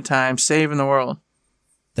 having a good time, saving the world.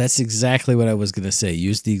 That's exactly what I was going to say.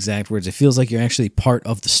 Use the exact words. It feels like you're actually part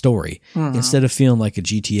of the story instead of feeling like a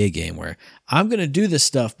GTA game where I'm going to do this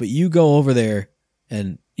stuff, but you go over there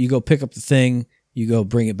and you go pick up the thing, you go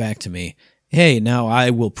bring it back to me. Hey, now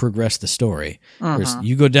I will progress the story. Whereas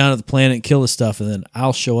you go down to the planet and kill the stuff, and then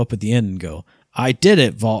I'll show up at the end and go, I did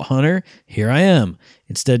it, Vault Hunter. Here I am.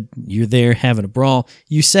 Instead, you're there having a brawl.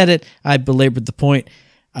 You said it. I belabored the point.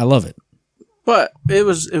 I love it. But it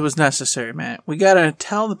was necessary, Matt. We got to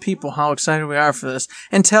tell the people how excited we are for this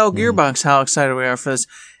and tell Gearbox how excited we are for this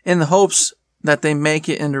in the hopes that they make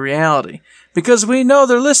it into reality. Because we know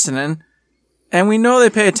they're listening and we know they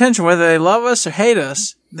pay attention. Whether they love us or hate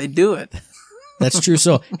us, they do it. That's true.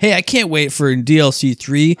 So, hey, I can't wait for DLC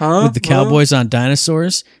 3 with the cowboys on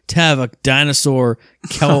dinosaurs to have a dinosaur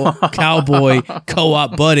cowboy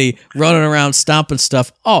co-op buddy running around stomping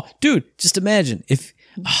stuff. Oh, dude, just imagine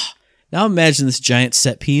now imagine this giant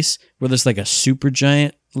set piece where there's like a super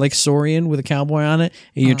giant like Saurian with a cowboy on it,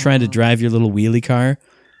 and you're trying to drive your little wheelie car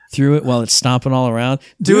through it while it's stomping all around.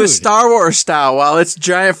 Do a Star Wars style while it's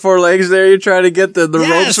giant 4 legs there. You're trying to get the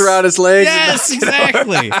ropes around its legs. Yes,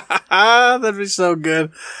 exactly. That'd be so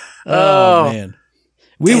good. Oh, man.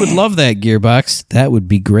 We would love that, Gearbox. That would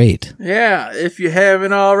be great. Yeah, if you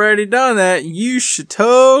haven't already done that, you should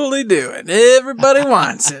totally do it. Everybody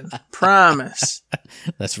wants it. Promise.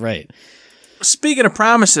 That's right. Speaking of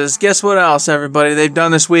promises, guess what else, everybody? They've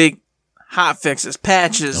done this week. Hot fixes,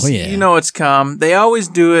 patches. Oh, yeah. You know it's come. They always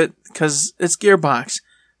do it because it's Gearbox.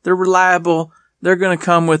 They're reliable. They're going to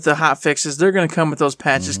come with the hot fixes. They're going to come with those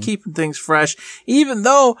patches, keeping things fresh, even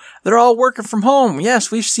though they're all working from home. Yes,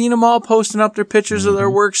 we've seen them all posting up their pictures of their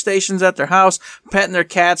workstations at their house, petting their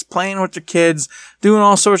cats, playing with their kids, doing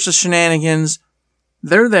all sorts of shenanigans.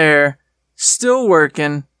 They're there, still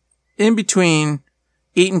working, in between,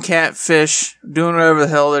 eating catfish, doing whatever the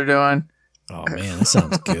hell they're doing. Oh, man, that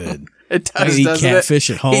sounds good. It does, eat catfish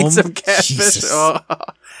at home. Eat some catfish.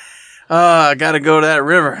 I gotta go to that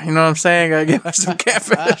river. You know what I'm saying? Gotta get some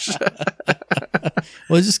catfish.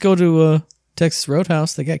 Well, just go to Texas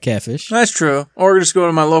Roadhouse. They got catfish. That's true. Or just go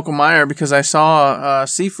to my local Meijer because I saw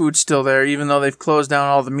seafood still there, even though they've closed down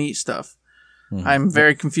all the meat stuff. I'm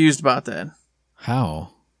very confused about that.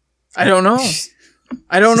 How? I don't know.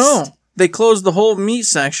 I don't know. They closed the whole meat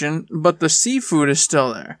section, but the seafood is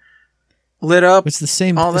still there. Lit up. It's the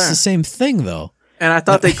same. All it's there. the same thing, though. And I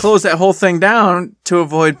thought they closed that whole thing down to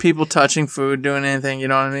avoid people touching food, doing anything. You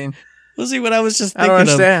know what I mean? Well, see, what I was just I don't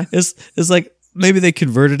thinking understand. of is like maybe they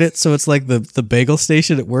converted it so it's like the bagel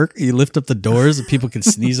station at work. You lift up the doors and people can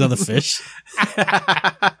sneeze on the fish.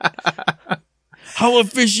 How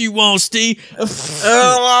much fish you want, Steve?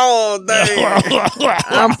 Oh, dang.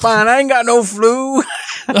 I'm fine. I ain't got no flu.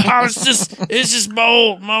 It's just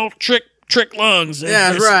mold trick lungs.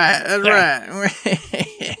 Yeah, that's right.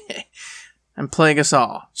 And plague us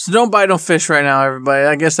all. So don't buy no fish right now, everybody.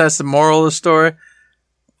 I guess that's the moral of the story.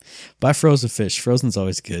 Buy frozen fish. Frozen's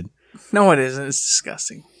always good. No, it isn't. It's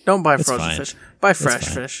disgusting. Don't buy frozen fine. fish. Buy fresh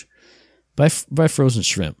fish. Buy frozen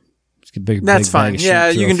shrimp. Just get a big That's big fine. bag of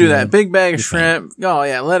Yeah, shrimp, you throw can a do few that. in. Big bag of Be fine. shrimp. Oh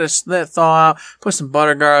yeah, let it thaw out. Put some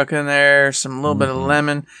butter garlic in there. Some little bit of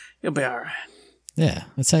lemon. You'll be all right. Yeah,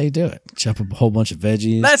 that's how you do it. Chop up a whole bunch of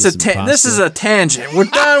veggies. That's get some This is pasta. a tangent. We're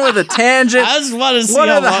done with a tangent. I just wanted to see What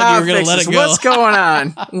how are the long you hot were going to let fixes? it go. What's going on?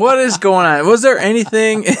 What is going on? Was there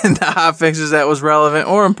anything in the hot fixes that was relevant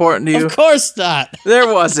or important to you? Of course not.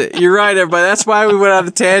 There wasn't. You're right, everybody. That's why we went on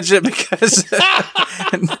the tangent, because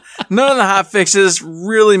none of the hot fixes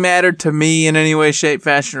really mattered to me in any way, shape,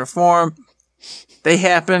 fashion, or form. They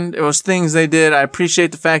happened. It was things they did. I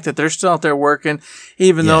appreciate the fact that they're still out there working,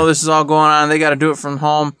 even though this is all going on. They got to do it from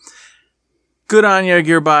home. Good on you,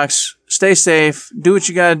 Gearbox. Stay safe. Do what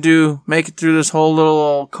you got to do. Make it through this whole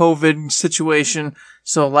little COVID situation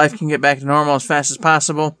so life can get back to normal as fast as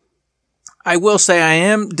possible. I will say I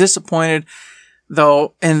am disappointed,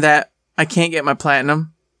 though, in that I can't get my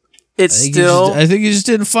platinum. It's still... I think you just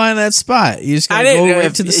didn't find that spot. You just got to go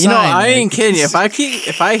right to the side. You know, I man. ain't kidding you. If I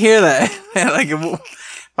hear that,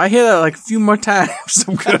 if I hear that like a few more times,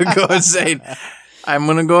 I'm gonna go insane. I'm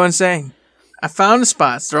gonna go insane. I found the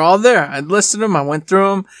spots. They're all there. I listed them. I went through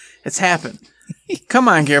them. It's happened. Come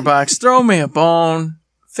on, Gearbox. Throw me a bone.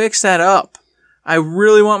 Fix that up. I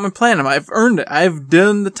really want my platinum. I've earned it. I've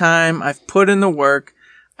done the time. I've put in the work.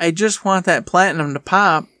 I just want that platinum to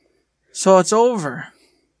pop so it's over.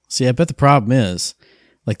 See, I bet the problem is,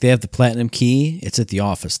 like, they have the platinum key. It's at the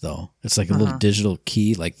office, though. It's like a little digital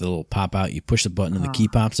key, like the little pop out. You push the button and the key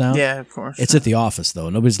pops out. Yeah, of course. It's at the office, though.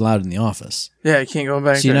 Nobody's allowed in the office. Yeah, you can't go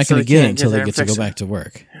back So you're there. not going to they get it can't until there they and get to fix go it. back to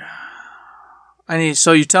work.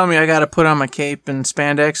 So you tell me I got to put on my cape and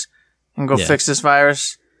spandex and go Yeah. fix this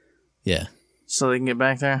virus Yeah. so they can get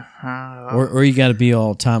back there? Or you got to be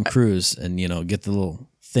all Tom Cruise and, get the little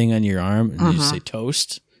thing on your arm and you Mm-hmm. just say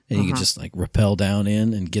toast. And you can just like rappel down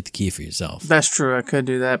in and get the key for yourself. That's true. I could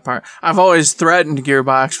do that part. I've always threatened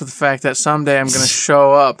Gearbox with the fact that someday I'm going to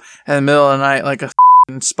show up in the middle of the night like a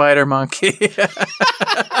spider monkey.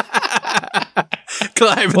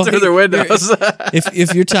 Climbing through their windows.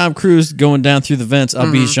 if you're Tom Cruise going down through the vents,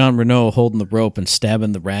 I'll be Jean Reno holding the rope and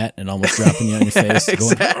stabbing the rat and almost dropping you on your face.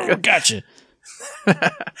 Exactly. Going, gotcha.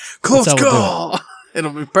 Close That's how we'll call.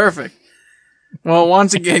 It'll be perfect. Well,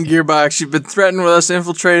 once again, Gearbox, you've been threatened with us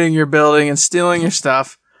infiltrating your building and stealing your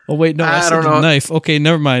stuff. Oh, wait, no, I said don't a know. knife. Okay,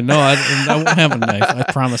 never mind. No, I won't have a knife. I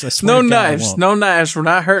promise. I swear No to God, I knives. won't. No knives. We're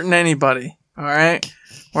not hurting anybody. All right?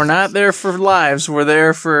 We're not there for lives. We're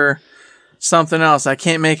there for something else. I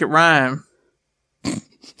can't make it rhyme.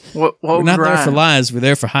 What We're would not there rhyme? for lies. We're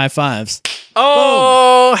there for high fives.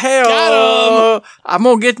 Oh, hell. Got I'm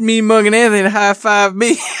going to get me Muggin Anthony to high five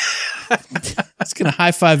me It's going to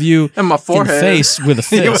high five you in my in the forehead. face with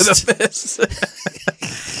a Yeah, fist. with a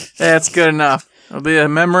fist. That's good enough. It'll be a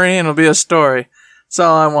memory and it'll be a story. That's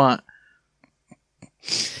all I want.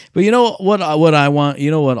 But you know what I want?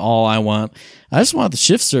 You know what all I want? I just want the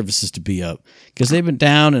shift services to be up because they've been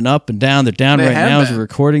down and up and down. They're down They right have now as been. we're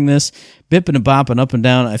recording this, bipping and bopping up and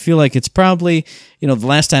down. I feel like it's probably, the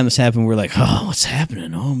last time this happened, we are like, oh, what's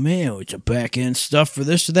happening? Oh, man, it's a back end stuff for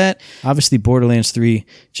this or that. Obviously, Borderlands 3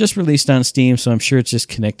 just released on Steam, so I'm sure it's just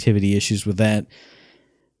connectivity issues with that.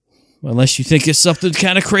 Unless you think it's something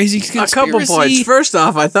kind of crazy conspiracy. A couple points. First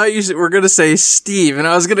off, I thought you were going to say Steve, and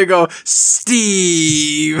I was going to go,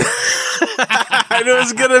 Steve. And it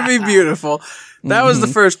was going to be beautiful. That was the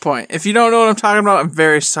first point. If you don't know what I'm talking about, I'm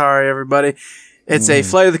very sorry, everybody. It's a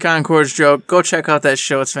Flight of the Conchords joke. Go check out that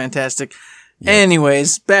show. It's fantastic.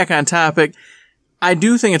 Anyways, back on topic. I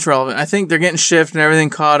do think it's relevant. I think they're getting Shift and everything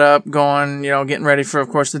caught up, going, getting ready for, of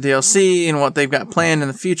course, the DLC and what they've got planned in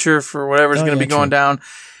the future for whatever's going to be going down.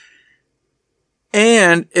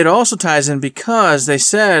 And it also ties in because they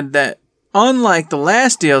said that unlike the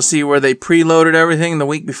last DLC where they preloaded everything the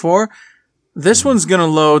week before, this one's going to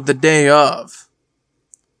load the day of.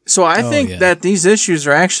 So I think that these issues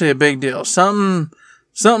are actually a big deal.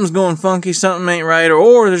 Something's going funky, something ain't right,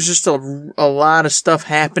 or there's just a lot of stuff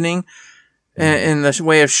happening in the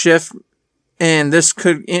way of Shift And this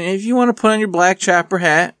could, and if you want to put on your black chopper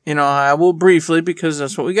hat, I will briefly because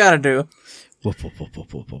that's what we got to do.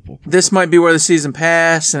 This might be where the season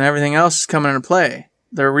pass and everything else is coming into play.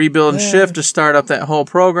 They're rebuilding Shift to start up that whole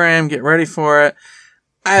program, get ready for it.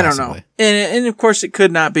 I don't know. And of course it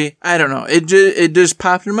could not be. I don't know. It just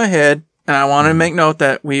popped in my head, and I want to make note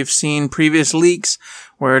that we've seen previous leaks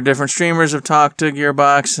where different streamers have talked to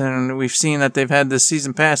Gearbox, and we've seen that they've had this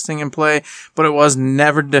season pass thing in play, but it was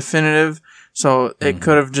never definitive. So it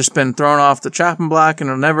could have just been thrown off the chopping block and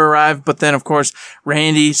it'll never arrive. But then, of course,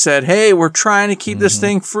 Randy said, hey, we're trying to keep this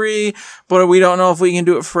thing free, but we don't know if we can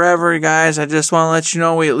do it forever, guys. I just want to let you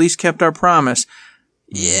know we at least kept our promise.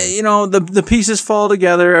 Yeah, the pieces fall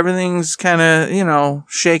together. Everything's kind of,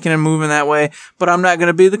 shaking and moving that way. But I'm not going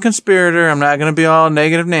to be the conspirator. I'm not going to be all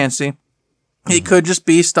negative Nancy. It could just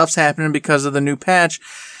be stuff's happening because of the new patch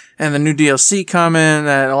and the new DLC coming,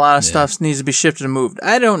 that a lot of stuff needs to be shifted and moved.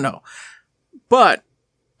 I don't know. But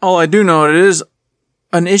all I do know, it is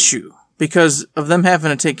an issue because of them having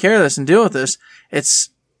to take care of this and deal with this.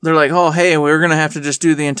 They're like, oh, hey, we're going to have to just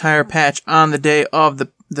do the entire patch on the day of the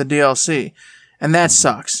DLC. And that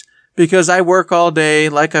sucks because I work all day.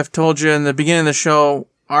 Like I've told you in the beginning of the show,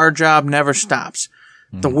 our job never stops.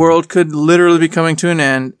 The world could literally be coming to an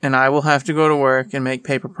end and I will have to go to work and make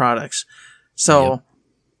paper products. So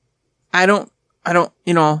I don't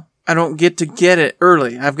get to get it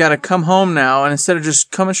early. I've got to come home now, and instead of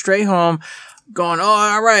just coming straight home, going, oh,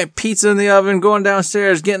 all right, pizza in the oven, going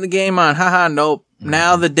downstairs, getting the game on, haha, nope.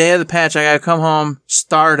 Now the day of the patch, I got to come home,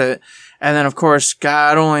 start it, and then, of course,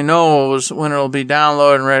 God only knows when it'll be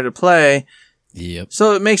downloaded and ready to play. Yep.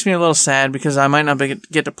 So it makes me a little sad because I might not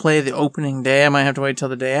get to play the opening day. I might have to wait till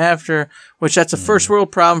the day after, which that's a first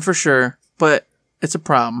world problem for sure, but it's a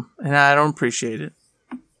problem, and I don't appreciate it.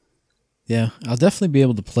 Yeah, I'll definitely be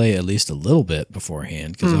able to play at least a little bit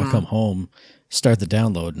beforehand because I'll come home, start the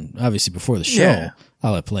download, and obviously before the show,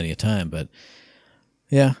 I'll have plenty of time. But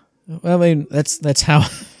yeah, well, I mean that's how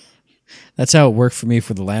that's how it worked for me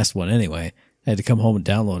for the last one. Anyway, I had to come home and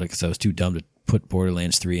download it because I was too dumb to put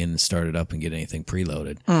Borderlands 3 in and start it up and get anything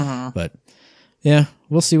preloaded. But yeah,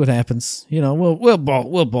 we'll see what happens.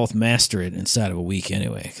 We'll both master it inside of a week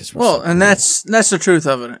anyway. That's the truth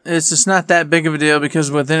of it. It's just not that big of a deal because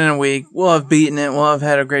within a week we'll have beaten it, we'll have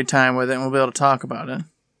had a great time with it, and we'll be able to talk about it.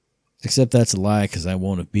 Except that's a lie because I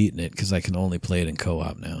won't have beaten it because I can only play it in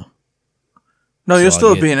co-op now. No, you'll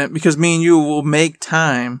still be in it because me and you will make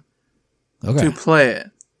time to play it.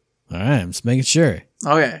 All right, I'm just making sure.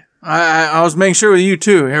 Okay, I was making sure with you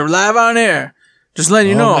too. Here, live on air. Just letting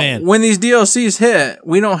you know, when these DLCs hit,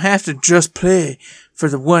 we don't have to just play for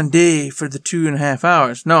the one day for the 2.5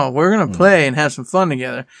 hours. No, we're going to play and have some fun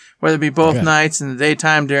together, whether it be both nights in the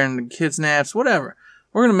daytime during the kids' naps, whatever.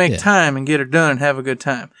 We're going to make time and get it done and have a good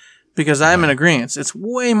time because I'm in agreement. It's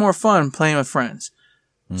way more fun playing with friends.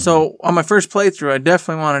 So on my first playthrough, I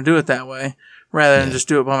definitely want to do it that way rather than just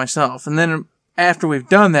do it by myself. And then after we've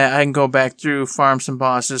done that, I can go back through, farm some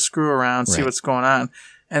bosses, screw around, see what's going on.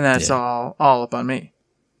 And that's all up on me.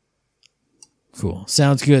 Cool.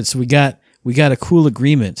 Sounds good. So we got a cool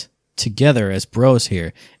agreement together as bros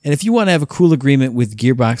here. And if you want to have a cool agreement with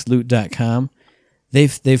GearboxLoot.com,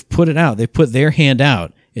 they've put it out. They put their hand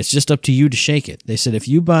out. It's just up to you to shake it. They said if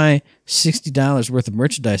you buy $60 worth of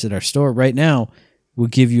merchandise at our store right now, we'll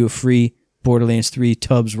give you a free Borderlands 3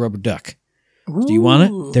 Tubbs rubber duck. Ooh. Do you want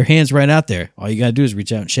it? Their hand's right out there. All you got to do is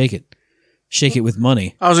reach out and shake it. Shake it with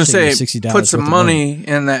money. I was going to say, put some money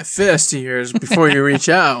in that fist of yours before you reach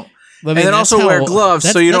out. And then also wear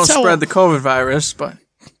gloves so you don't spread the COVID virus. But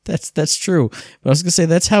That's true. But I was going to say,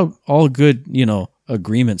 that's how all good,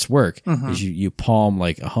 agreements work. Is you palm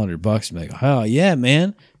like $100 and be like, oh, yeah,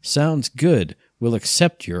 man, sounds good. We'll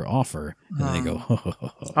accept your offer. And they go,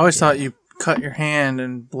 I always thought you cut your hand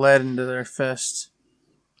and bled into their fist.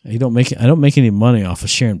 I don't make any money off of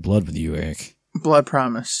sharing blood with you, Eric. Blood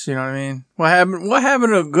promise, you know what I mean? What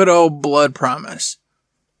happened to a good old blood promise?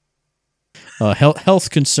 Health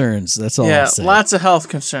concerns, that's all I'll say. Yeah, lots of health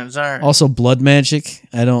concerns, all right. Also, blood magic,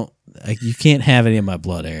 you can't have any of my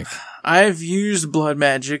blood, Eric. I've used blood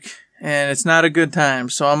magic, and it's not a good time,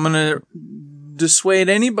 so I'm going to dissuade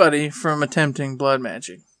anybody from attempting blood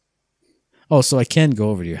magic. Oh, so I can go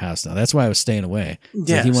over to your house now. That's why I was staying away. Yes.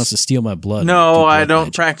 Like he wants to steal my blood. No, I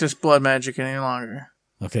don't practice blood magic any longer.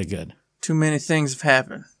 Okay, good. Too many things have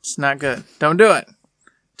happened. It's not good. Don't do it.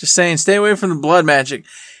 Just saying, stay away from the blood magic.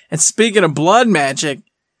 And speaking of blood magic,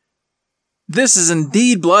 this is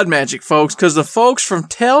indeed blood magic, folks, because the folks from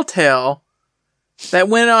Telltale that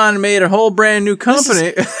went on and made a whole brand new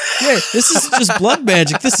company. This is just blood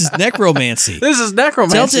magic. This is necromancy. This is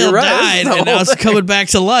necromancy. Telltale died, and now it's coming back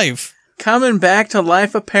to life. coming back to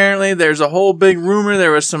life. Apparently, there's a whole big rumor.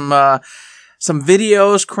 There was some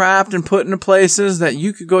videos cropped and put into places that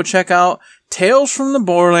you could go check out. Tales from the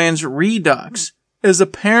Borderlands Redux is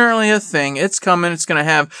apparently a thing. It's coming. It's going to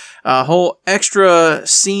have a whole extra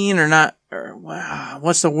scene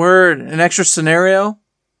what's the word? An extra scenario?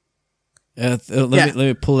 Let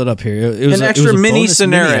me pull it up here. It was an extra mini bonus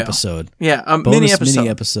scenario mini episode. Yeah, a bonus mini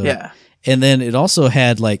episode. Yeah. And then it also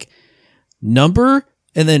had like number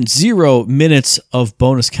and then 0 minutes of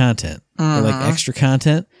bonus content, or like extra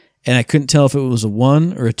content. And I couldn't tell if it was a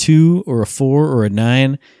 1 or a 2 or a 4 or a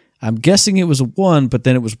 9. I'm guessing it was a 1, but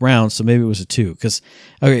then it was round, so maybe it was a 2. Because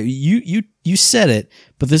okay, you said it,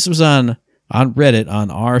 but this was on Reddit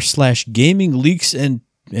on r/gaming leaks and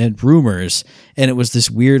rumors, and it was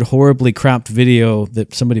this weird, horribly cropped video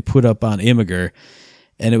that somebody put up on Imgur,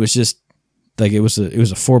 and it was just like it was a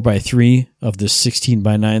 4:3 of this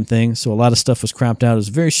 16:9 thing. So a lot of stuff was cropped out. It was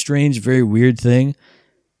a very strange, very weird thing,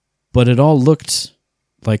 but it all looked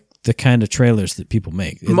like the kind of trailers that people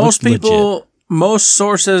make. Most people, most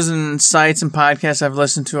sources and sites and podcasts I've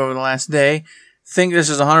listened to over the last day think this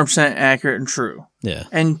is 100% accurate and true. Yeah.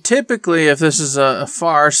 And typically, if this is a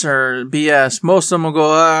farce or BS, most of them will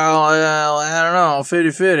go, I don't know,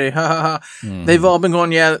 50-50, ha ha ha. They've all been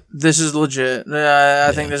going, yeah, this is legit.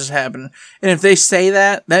 I think this is happening. And if they say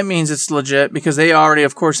that, that means it's legit because they already,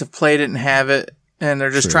 of course, have played it and have it, and they're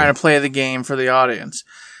just trying to play the game for the audience.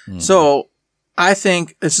 So I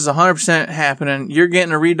think this is 100% happening. You're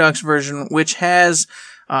getting a Redux version, which has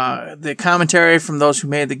the commentary from those who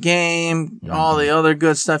made the game, all the other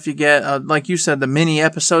good stuff you get. Like you said, the mini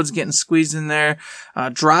episodes getting squeezed in there,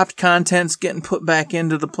 dropped content's getting put back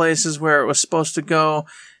into the places where it was supposed to go.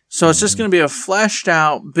 So it's just going to be a fleshed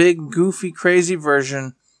out, big, goofy, crazy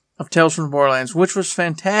version of Tales from the Borderlands, which was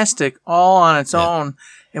fantastic all on its own.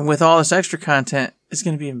 And with all this extra content, it's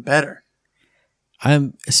going to be even better.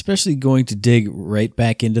 I'm especially going to dig right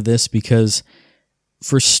back into this because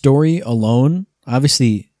for story alone,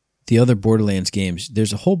 obviously the other Borderlands games,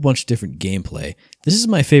 there's a whole bunch of different gameplay. This is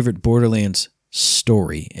my favorite Borderlands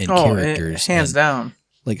story and characters. Hands down.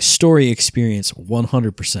 Like story experience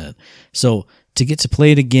 100%. So to get to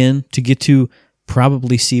play it again, to get to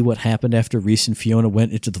probably see what happened after Reese and Fiona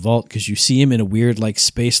went into the vault, because you see him in a weird like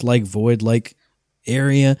space-like void-like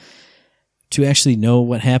area, to actually know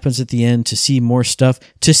what happens at the end, to see more stuff,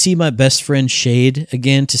 to see my best friend Shade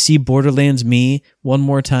again, to see Borderlands me one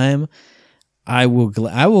more time.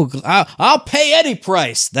 I'll pay any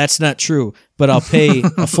price. That's not true, but I'll pay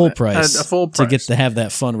a full price, to get to have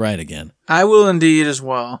that fun ride again. I will indeed as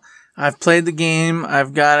well. I've played the game.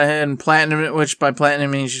 I've got ahead and platinumed it, which by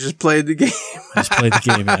platinum means you just played the game. Just played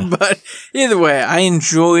the game, yeah. But either way, I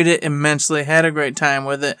enjoyed it immensely. Had a great time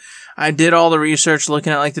with it. I did all the research,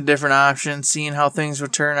 looking at like the different options, seeing how things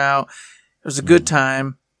would turn out. It was a good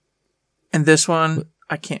time. And this one,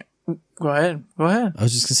 I can't. Go ahead. I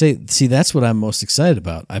was just going to say, see, that's what I'm most excited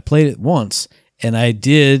about. I played it once, and I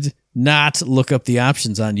did not look up the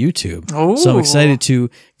options on YouTube. Oh. So I'm excited to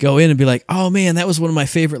go in and be like, oh man, that was one of my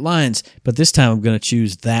favorite lines. But this time I'm going to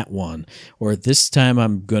choose that one. Or this time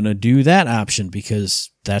I'm going to do that option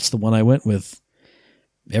because that's the one I went with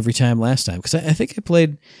every time last time. Because I think you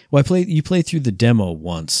played through the demo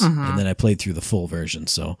once, and then I played through the full version.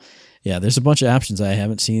 So yeah, there's a bunch of options I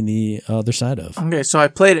haven't seen the other side of. Okay, so I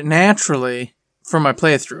played it naturally for my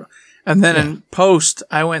playthrough. And then in post,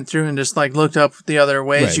 I went through and just like looked up the other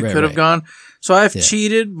ways you could have gone. So I've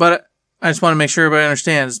cheated, but I just want to make sure everybody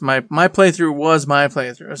understands. My playthrough was my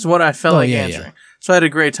playthrough. It's what I felt like answering. Yeah. So I had a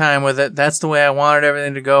great time with it. That's the way I wanted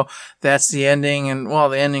everything to go. That's the ending. And well,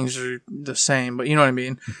 the endings are the same, but you know what I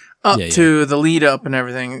mean? To the lead up and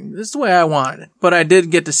everything. This is the way I wanted it. But I did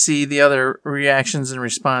get to see the other reactions and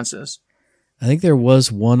responses. I think there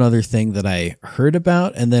was one other thing that I heard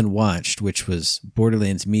about and then watched, which was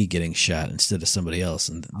Borderlands me getting shot instead of somebody else.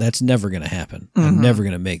 And that's never going to happen. I'm never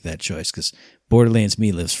going to make that choice because Borderlands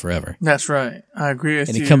me lives forever. That's right. I agree with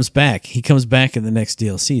you. And he comes back. He comes back in the next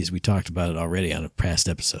DLCs. We talked about it already on a past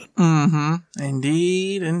episode.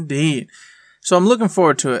 Indeed. So I'm looking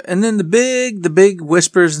forward to it. And then the big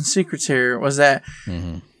whispers and secrets here was that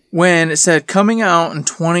when it said coming out in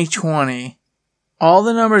 2020, all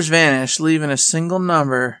the numbers vanished, leaving a single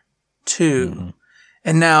number, 2.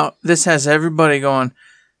 And now this has everybody going,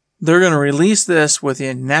 they're going to release this with the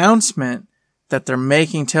announcement that they're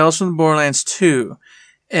making Tales from the Borderlands 2.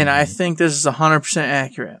 And I think this is 100%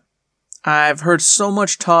 accurate. I've heard so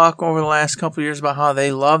much talk over the last couple of years about how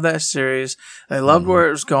they love that series. They loved where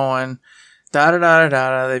it was going. They've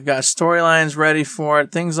got storylines ready for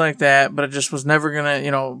it, things like that, but it just was never going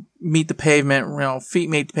to, meet the pavement, feet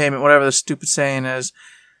meet the pavement, whatever the stupid saying is.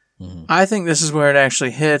 I think this is where it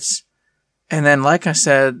actually hits. And then, like I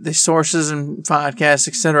said, the sources and podcasts,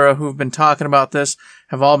 etc., who've been talking about this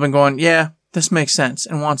have all been going, yeah, this makes sense.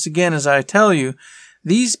 And once again, as I tell you,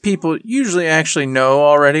 these people usually actually know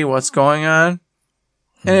already what's going on.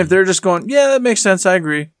 And if they're just going, yeah, that makes sense, I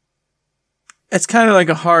agree, it's kind of like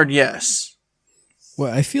a hard yes.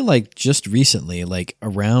 Well, I feel like just recently, like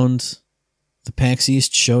around the PAX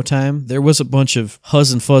East showtime, there was a bunch of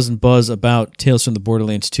huzz and fuzz and buzz about Tales from the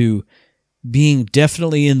Borderlands 2 being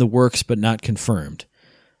definitely in the works but not confirmed.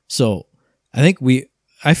 So I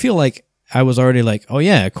feel like I was already like, oh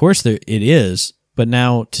yeah, of course it is. But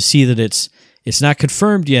now to see that it's not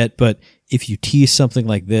confirmed yet, but if you tease something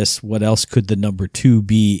like this, what else could the number 2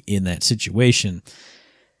 be in that situation?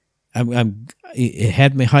 It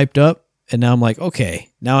had me hyped up, and now I'm like, okay,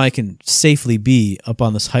 now I can safely be up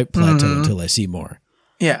on this hype plateau until I see more.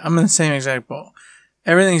 Yeah, I'm in the same exact boat.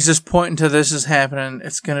 Everything's just pointing to this is happening.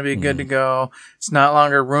 It's going to be good to go. It's not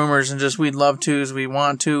longer rumors and just we'd love to, as we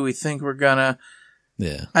want to, we think we're going to.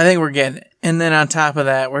 Yeah. I think we're getting it. And then on top of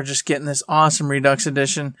that, we're just getting this awesome Redux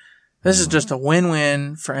edition. This is just a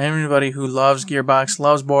win-win for everybody who loves Gearbox,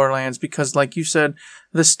 loves Borderlands, because like you said,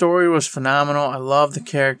 the story was phenomenal. I loved the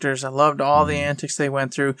characters. I loved all the antics they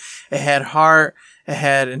went through. It had heart. It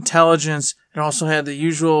had intelligence. It also had the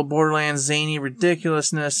usual Borderlands zany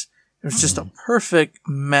ridiculousness. It was just a perfect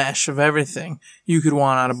mesh of everything you could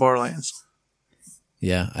want out of Borderlands.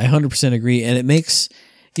 Yeah, I 100% agree. And it makes,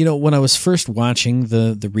 when I was first watching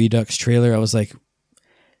the Redux trailer, I was like,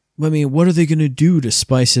 I mean, what are they going to do to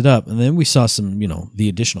spice it up? And then we saw some, the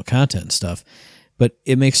additional content and stuff. But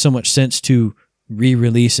it makes so much sense to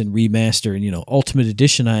re-release and remaster and, Ultimate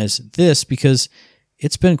Editionize this because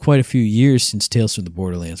it's been quite a few years since Tales from the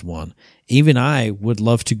Borderlands 1. Even I would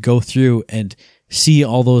love to go through and see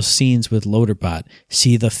all those scenes with Loaderbot,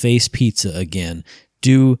 see the face pizza again,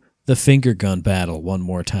 do the finger gun battle one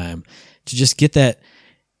more time, to just get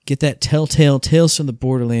that telltale Tales from the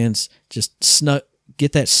Borderlands,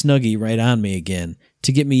 get that Snuggie right on me again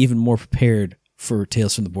to get me even more prepared for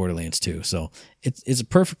Tales from the Borderlands 2. So it's a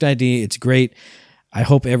perfect idea. It's great. I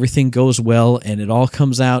hope everything goes well and it all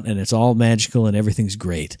comes out and it's all magical and everything's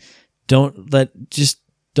great. Don't let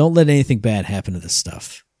anything bad happen to this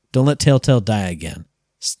stuff. Don't let Telltale die again.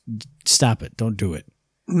 Stop it. Don't do it.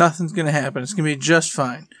 Nothing's going to happen. It's going to be just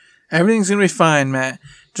fine. Everything's going to be fine, Matt.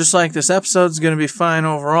 Just like this episode's going to be fine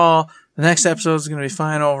overall. The next episode's going to be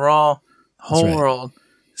fine overall. The whole world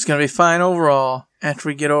is going to be fine overall after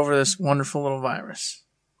we get over this wonderful little virus.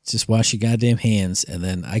 Just wash your goddamn hands, and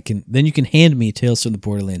then you can hand me Tales from the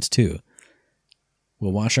Borderlands 2.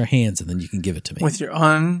 We'll wash our hands, and then you can give it to me. With your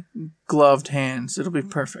ungloved hands. It'll be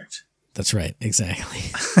perfect. That's right. Exactly.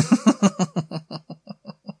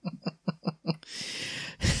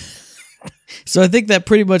 So I think that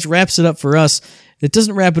pretty much wraps it up for us. It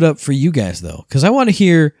doesn't wrap it up for you guys, though, because I want to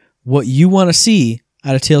hear what you want to see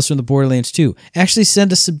out of Tales from the Borderlands 2. Actually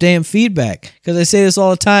send us some damn feedback, because I say this all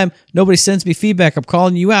the time. Nobody sends me feedback. I'm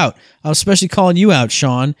calling you out. I'm especially calling you out,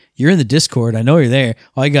 Sean. You're in the Discord. I know you're there.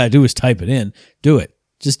 All you got to do is type it in. Do it.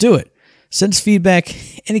 Just do it. Send us feedback,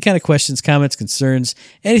 any kind of questions, comments, concerns,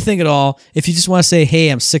 anything at all. If you just want to say, hey,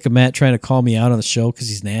 I'm sick of Matt trying to call me out on the show because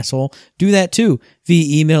he's an asshole, do that too.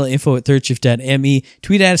 Via email at info@thirdshift.me,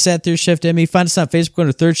 tweet at us at thirdshift.me, find us on Facebook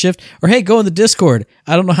under Third Shift, or hey, go in the Discord.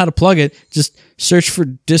 I don't know how to plug it. Just search for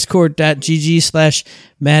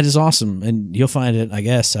discord.gg/Matt is awesome, and you'll find it, I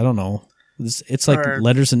guess. I don't know. It's like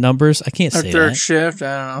letters and numbers. I can't say Third that. Shift,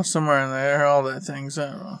 I don't know, somewhere in there, all that things, I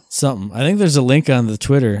don't know. Something. I think there's a link on the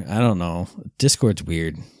Twitter. I don't know. Discord's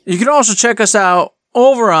weird. You can also check us out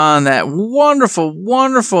over on that wonderful,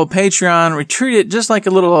 wonderful Patreon. We treat it just like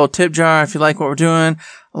a little old tip jar. If you like what we're doing,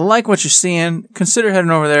 like what you're seeing, consider heading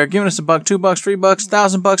over there, giving us $1, $2, $3,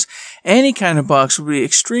 $1,000, any kind of bucks would be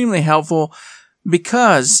extremely helpful,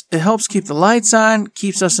 because it helps keep the lights on,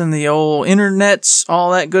 keeps us in the old internets, all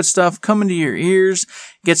that good stuff coming to your ears,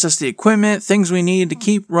 gets us the equipment, things we need to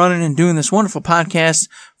keep running and doing this wonderful podcast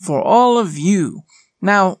for all of you.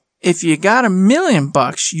 Now, if you got $1 million,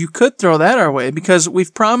 you could throw that our way, because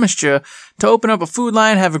we've promised you to open up a food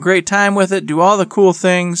line, have a great time with it, do all the cool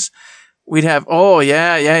things. We'd have,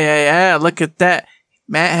 yeah, look at that.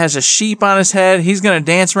 Matt has a sheep on his head. He's going to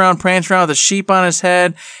dance around, prance around with a sheep on his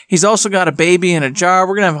head. He's also got a baby in a jar.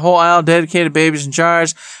 We're going to have a whole aisle dedicated to babies in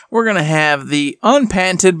jars. We're going to have the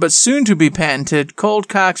unpatented but soon to be patented Cold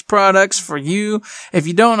Cocks products for you. If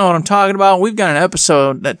you don't know what I'm talking about, we've got an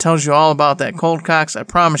episode that tells you all about that Cold Cocks, I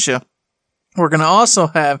promise you. We're going to also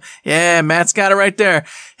have, Matt's got it right there,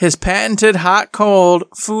 his patented hot cold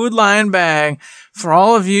food line bag for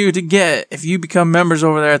all of you to get if you become members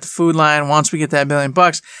over there at the food line once we get that $1 million.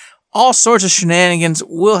 all sorts of shenanigans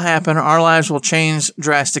will happen. Our lives will change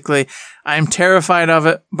drastically. I'm terrified of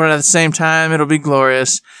it, but at the same time, it'll be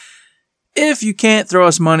glorious. If you can't throw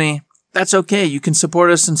us money, that's okay. You can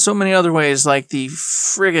support us in so many other ways, like the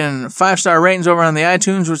friggin' 5-star ratings over on the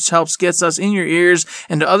iTunes, which helps gets us in your ears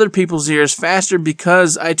and to other people's ears faster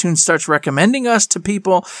because iTunes starts recommending us to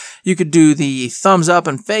people. You could do the thumbs up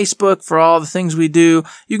on Facebook for all the things we do.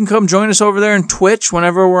 You can come join us over there on Twitch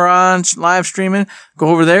whenever we're on live streaming. Go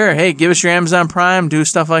over there. Hey, give us your Amazon Prime. Do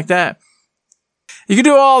stuff like that. You can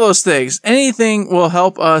do all those things. Anything will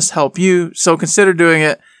help us help you, so consider doing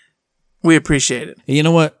it. We appreciate it. You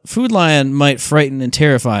know what? Food Lion might frighten and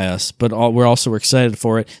terrify us, but we're also excited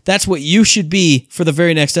for it. That's what you should be for the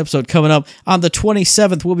very next episode coming up on the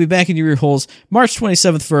 27th. We'll be back in your ear holes March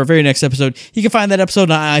 27th for our very next episode. You can find that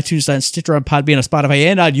episode on iTunes, on Stitcher, on Podbean, on Spotify,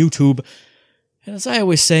 and on YouTube. And as I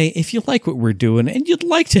always say, if you like what we're doing and you'd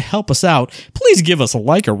like to help us out, please give us a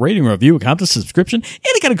like, a rating, a review, a comment, a subscription,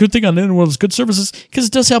 and a kind of good thing on any one of those good services, because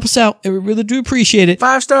it does help us out, and we really do appreciate it.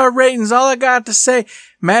 5-star ratings, all I got to say.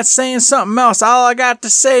 Matt's saying something else. All I got to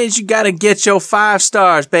say is you got to get your 5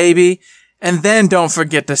 stars, baby. And then don't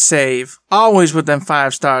forget to save. Always with them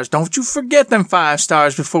 5 stars. Don't you forget them 5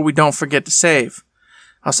 stars before we don't forget to save.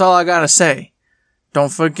 That's all I got to say.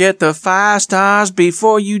 Don't forget the 5 stars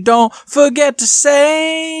before you don't forget to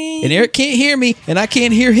say. And Eric can't hear me, and I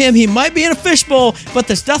can't hear him. He might be in a fishbowl, but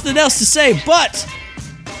there's nothing else to say. But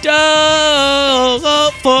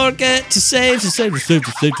don't forget to save, to save, to save,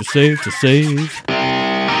 to save, to save, to save.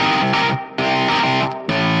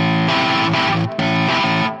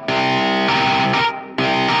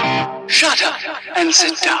 Shut up and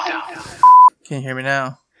sit down. Can you hear me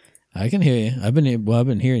now? I can hear you. I've been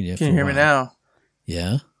hearing you. Can you hear me now?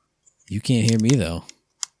 Yeah. You can't hear me, though.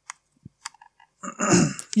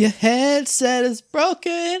 Your headset is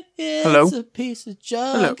broken. It's Hello? a piece of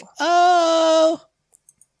junk. Hello? Oh.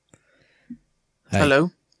 Hey.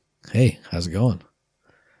 Hello? Hey, how's it going?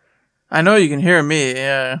 I know you can hear me.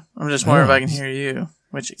 Yeah. I'm just wondering if I can hear you,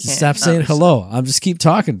 which you can't. Stop saying obviously. hello. I'm just keep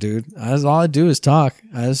talking, dude. All I do is talk.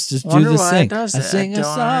 I just Wonder do this why thing. it does I that. sing I a don't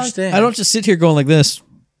song. understand. I don't just sit here going like this.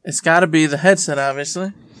 It's got to be the headset,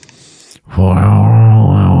 obviously.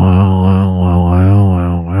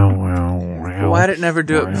 Why did it never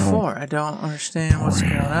do it before? I don't understand what's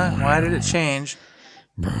going on. Why did it change?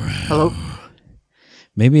 Hello?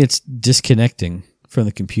 Maybe it's disconnecting from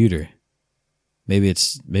the computer. Maybe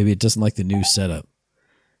it doesn't like the new setup.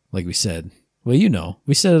 Like we said. Well, you know,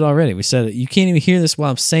 we said it already. We said it. You can't even hear this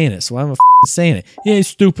while I'm saying it, so I'm saying it. Yeah,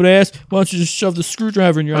 stupid ass. Why don't you just shove the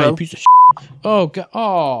screwdriver in your eye, you piece of shit? Oh, God.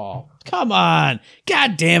 Oh, come on.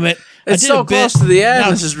 God damn it. It's so close to the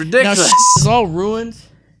end. This is ridiculous. Now it's all ruined.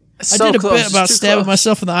 It's I so did a close. bit about It's too stabbing close.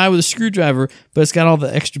 myself in the eye with a screwdriver, but it's got all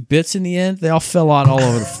the extra bits in the end. They all fell out all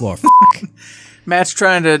over the floor. Matt's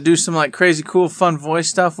trying to do some like crazy, cool, fun voice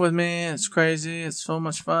stuff with me. It's crazy. It's so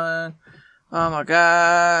much fun. Oh my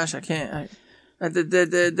gosh. I can't.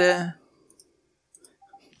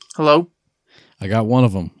 Hello? I got one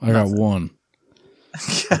of them. I got one.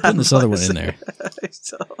 I'm putting this other one in there.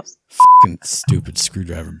 Fucking stupid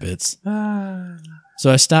screwdriver bits. So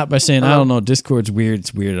I stopped by saying, I don't know, Discord's weird.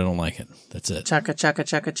 It's weird. I don't like it. That's it. Chaka, chaka,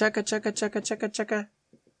 chaka, chaka, chaka, chaka, chaka, chaka.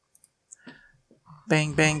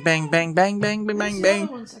 Bang, bang, bang, bang, bang, bang, bang, bang, bang.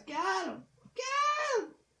 I got him.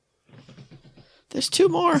 There's two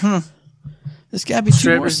more. There's got to be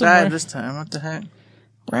two more Strippers somewhere. died this time. What the heck?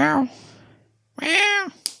 Meow. Meow.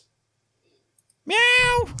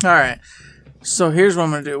 Meow. All right. So here's what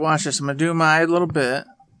I'm going to do. Watch this. I'm going to do my little bit.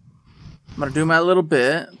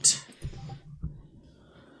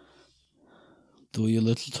 Do your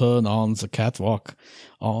little turn on the catwalk.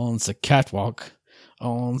 On the catwalk.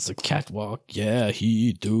 On the catwalk. Yeah,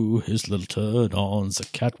 he do his little turn on the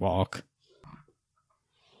catwalk.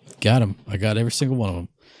 Got him. I got every single one of them.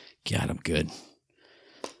 Got him good.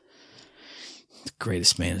 The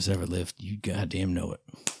greatest man has ever lived. You goddamn know it.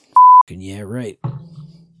 Fucking yeah, right.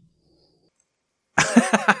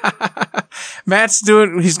 Matt's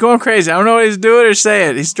he's going crazy. I don't know what he's doing or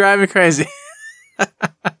saying. He's driving me crazy. What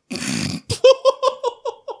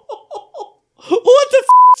the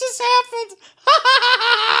just happened?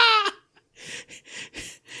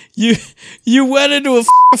 You went into a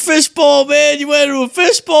fishbowl, man. You went into a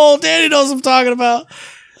fishbowl. Danny knows what I'm talking about.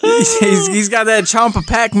 he's got that Chompa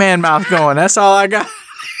Pac-Man mouth going. That's all I got.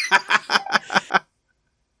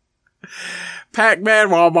 Pac-Man,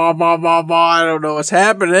 wah, wah, wah, wah, wah. I don't know what's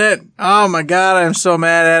happening. Oh my God, I'm so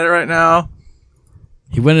mad at it right now.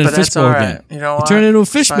 He went into a But that's fishbowl all right. again. You know He what? turned into a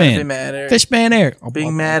It's fish fine to be man. mad, Eric. Fish man Eric.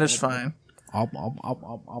 Being mad is fine.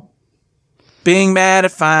 Being mad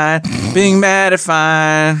is fine. Being mad is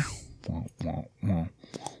fine.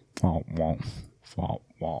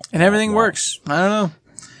 And everything works. I don't know.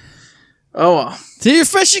 Oh well. So you're a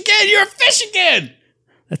fish again. You're a fish again.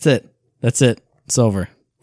 That's it. It's over.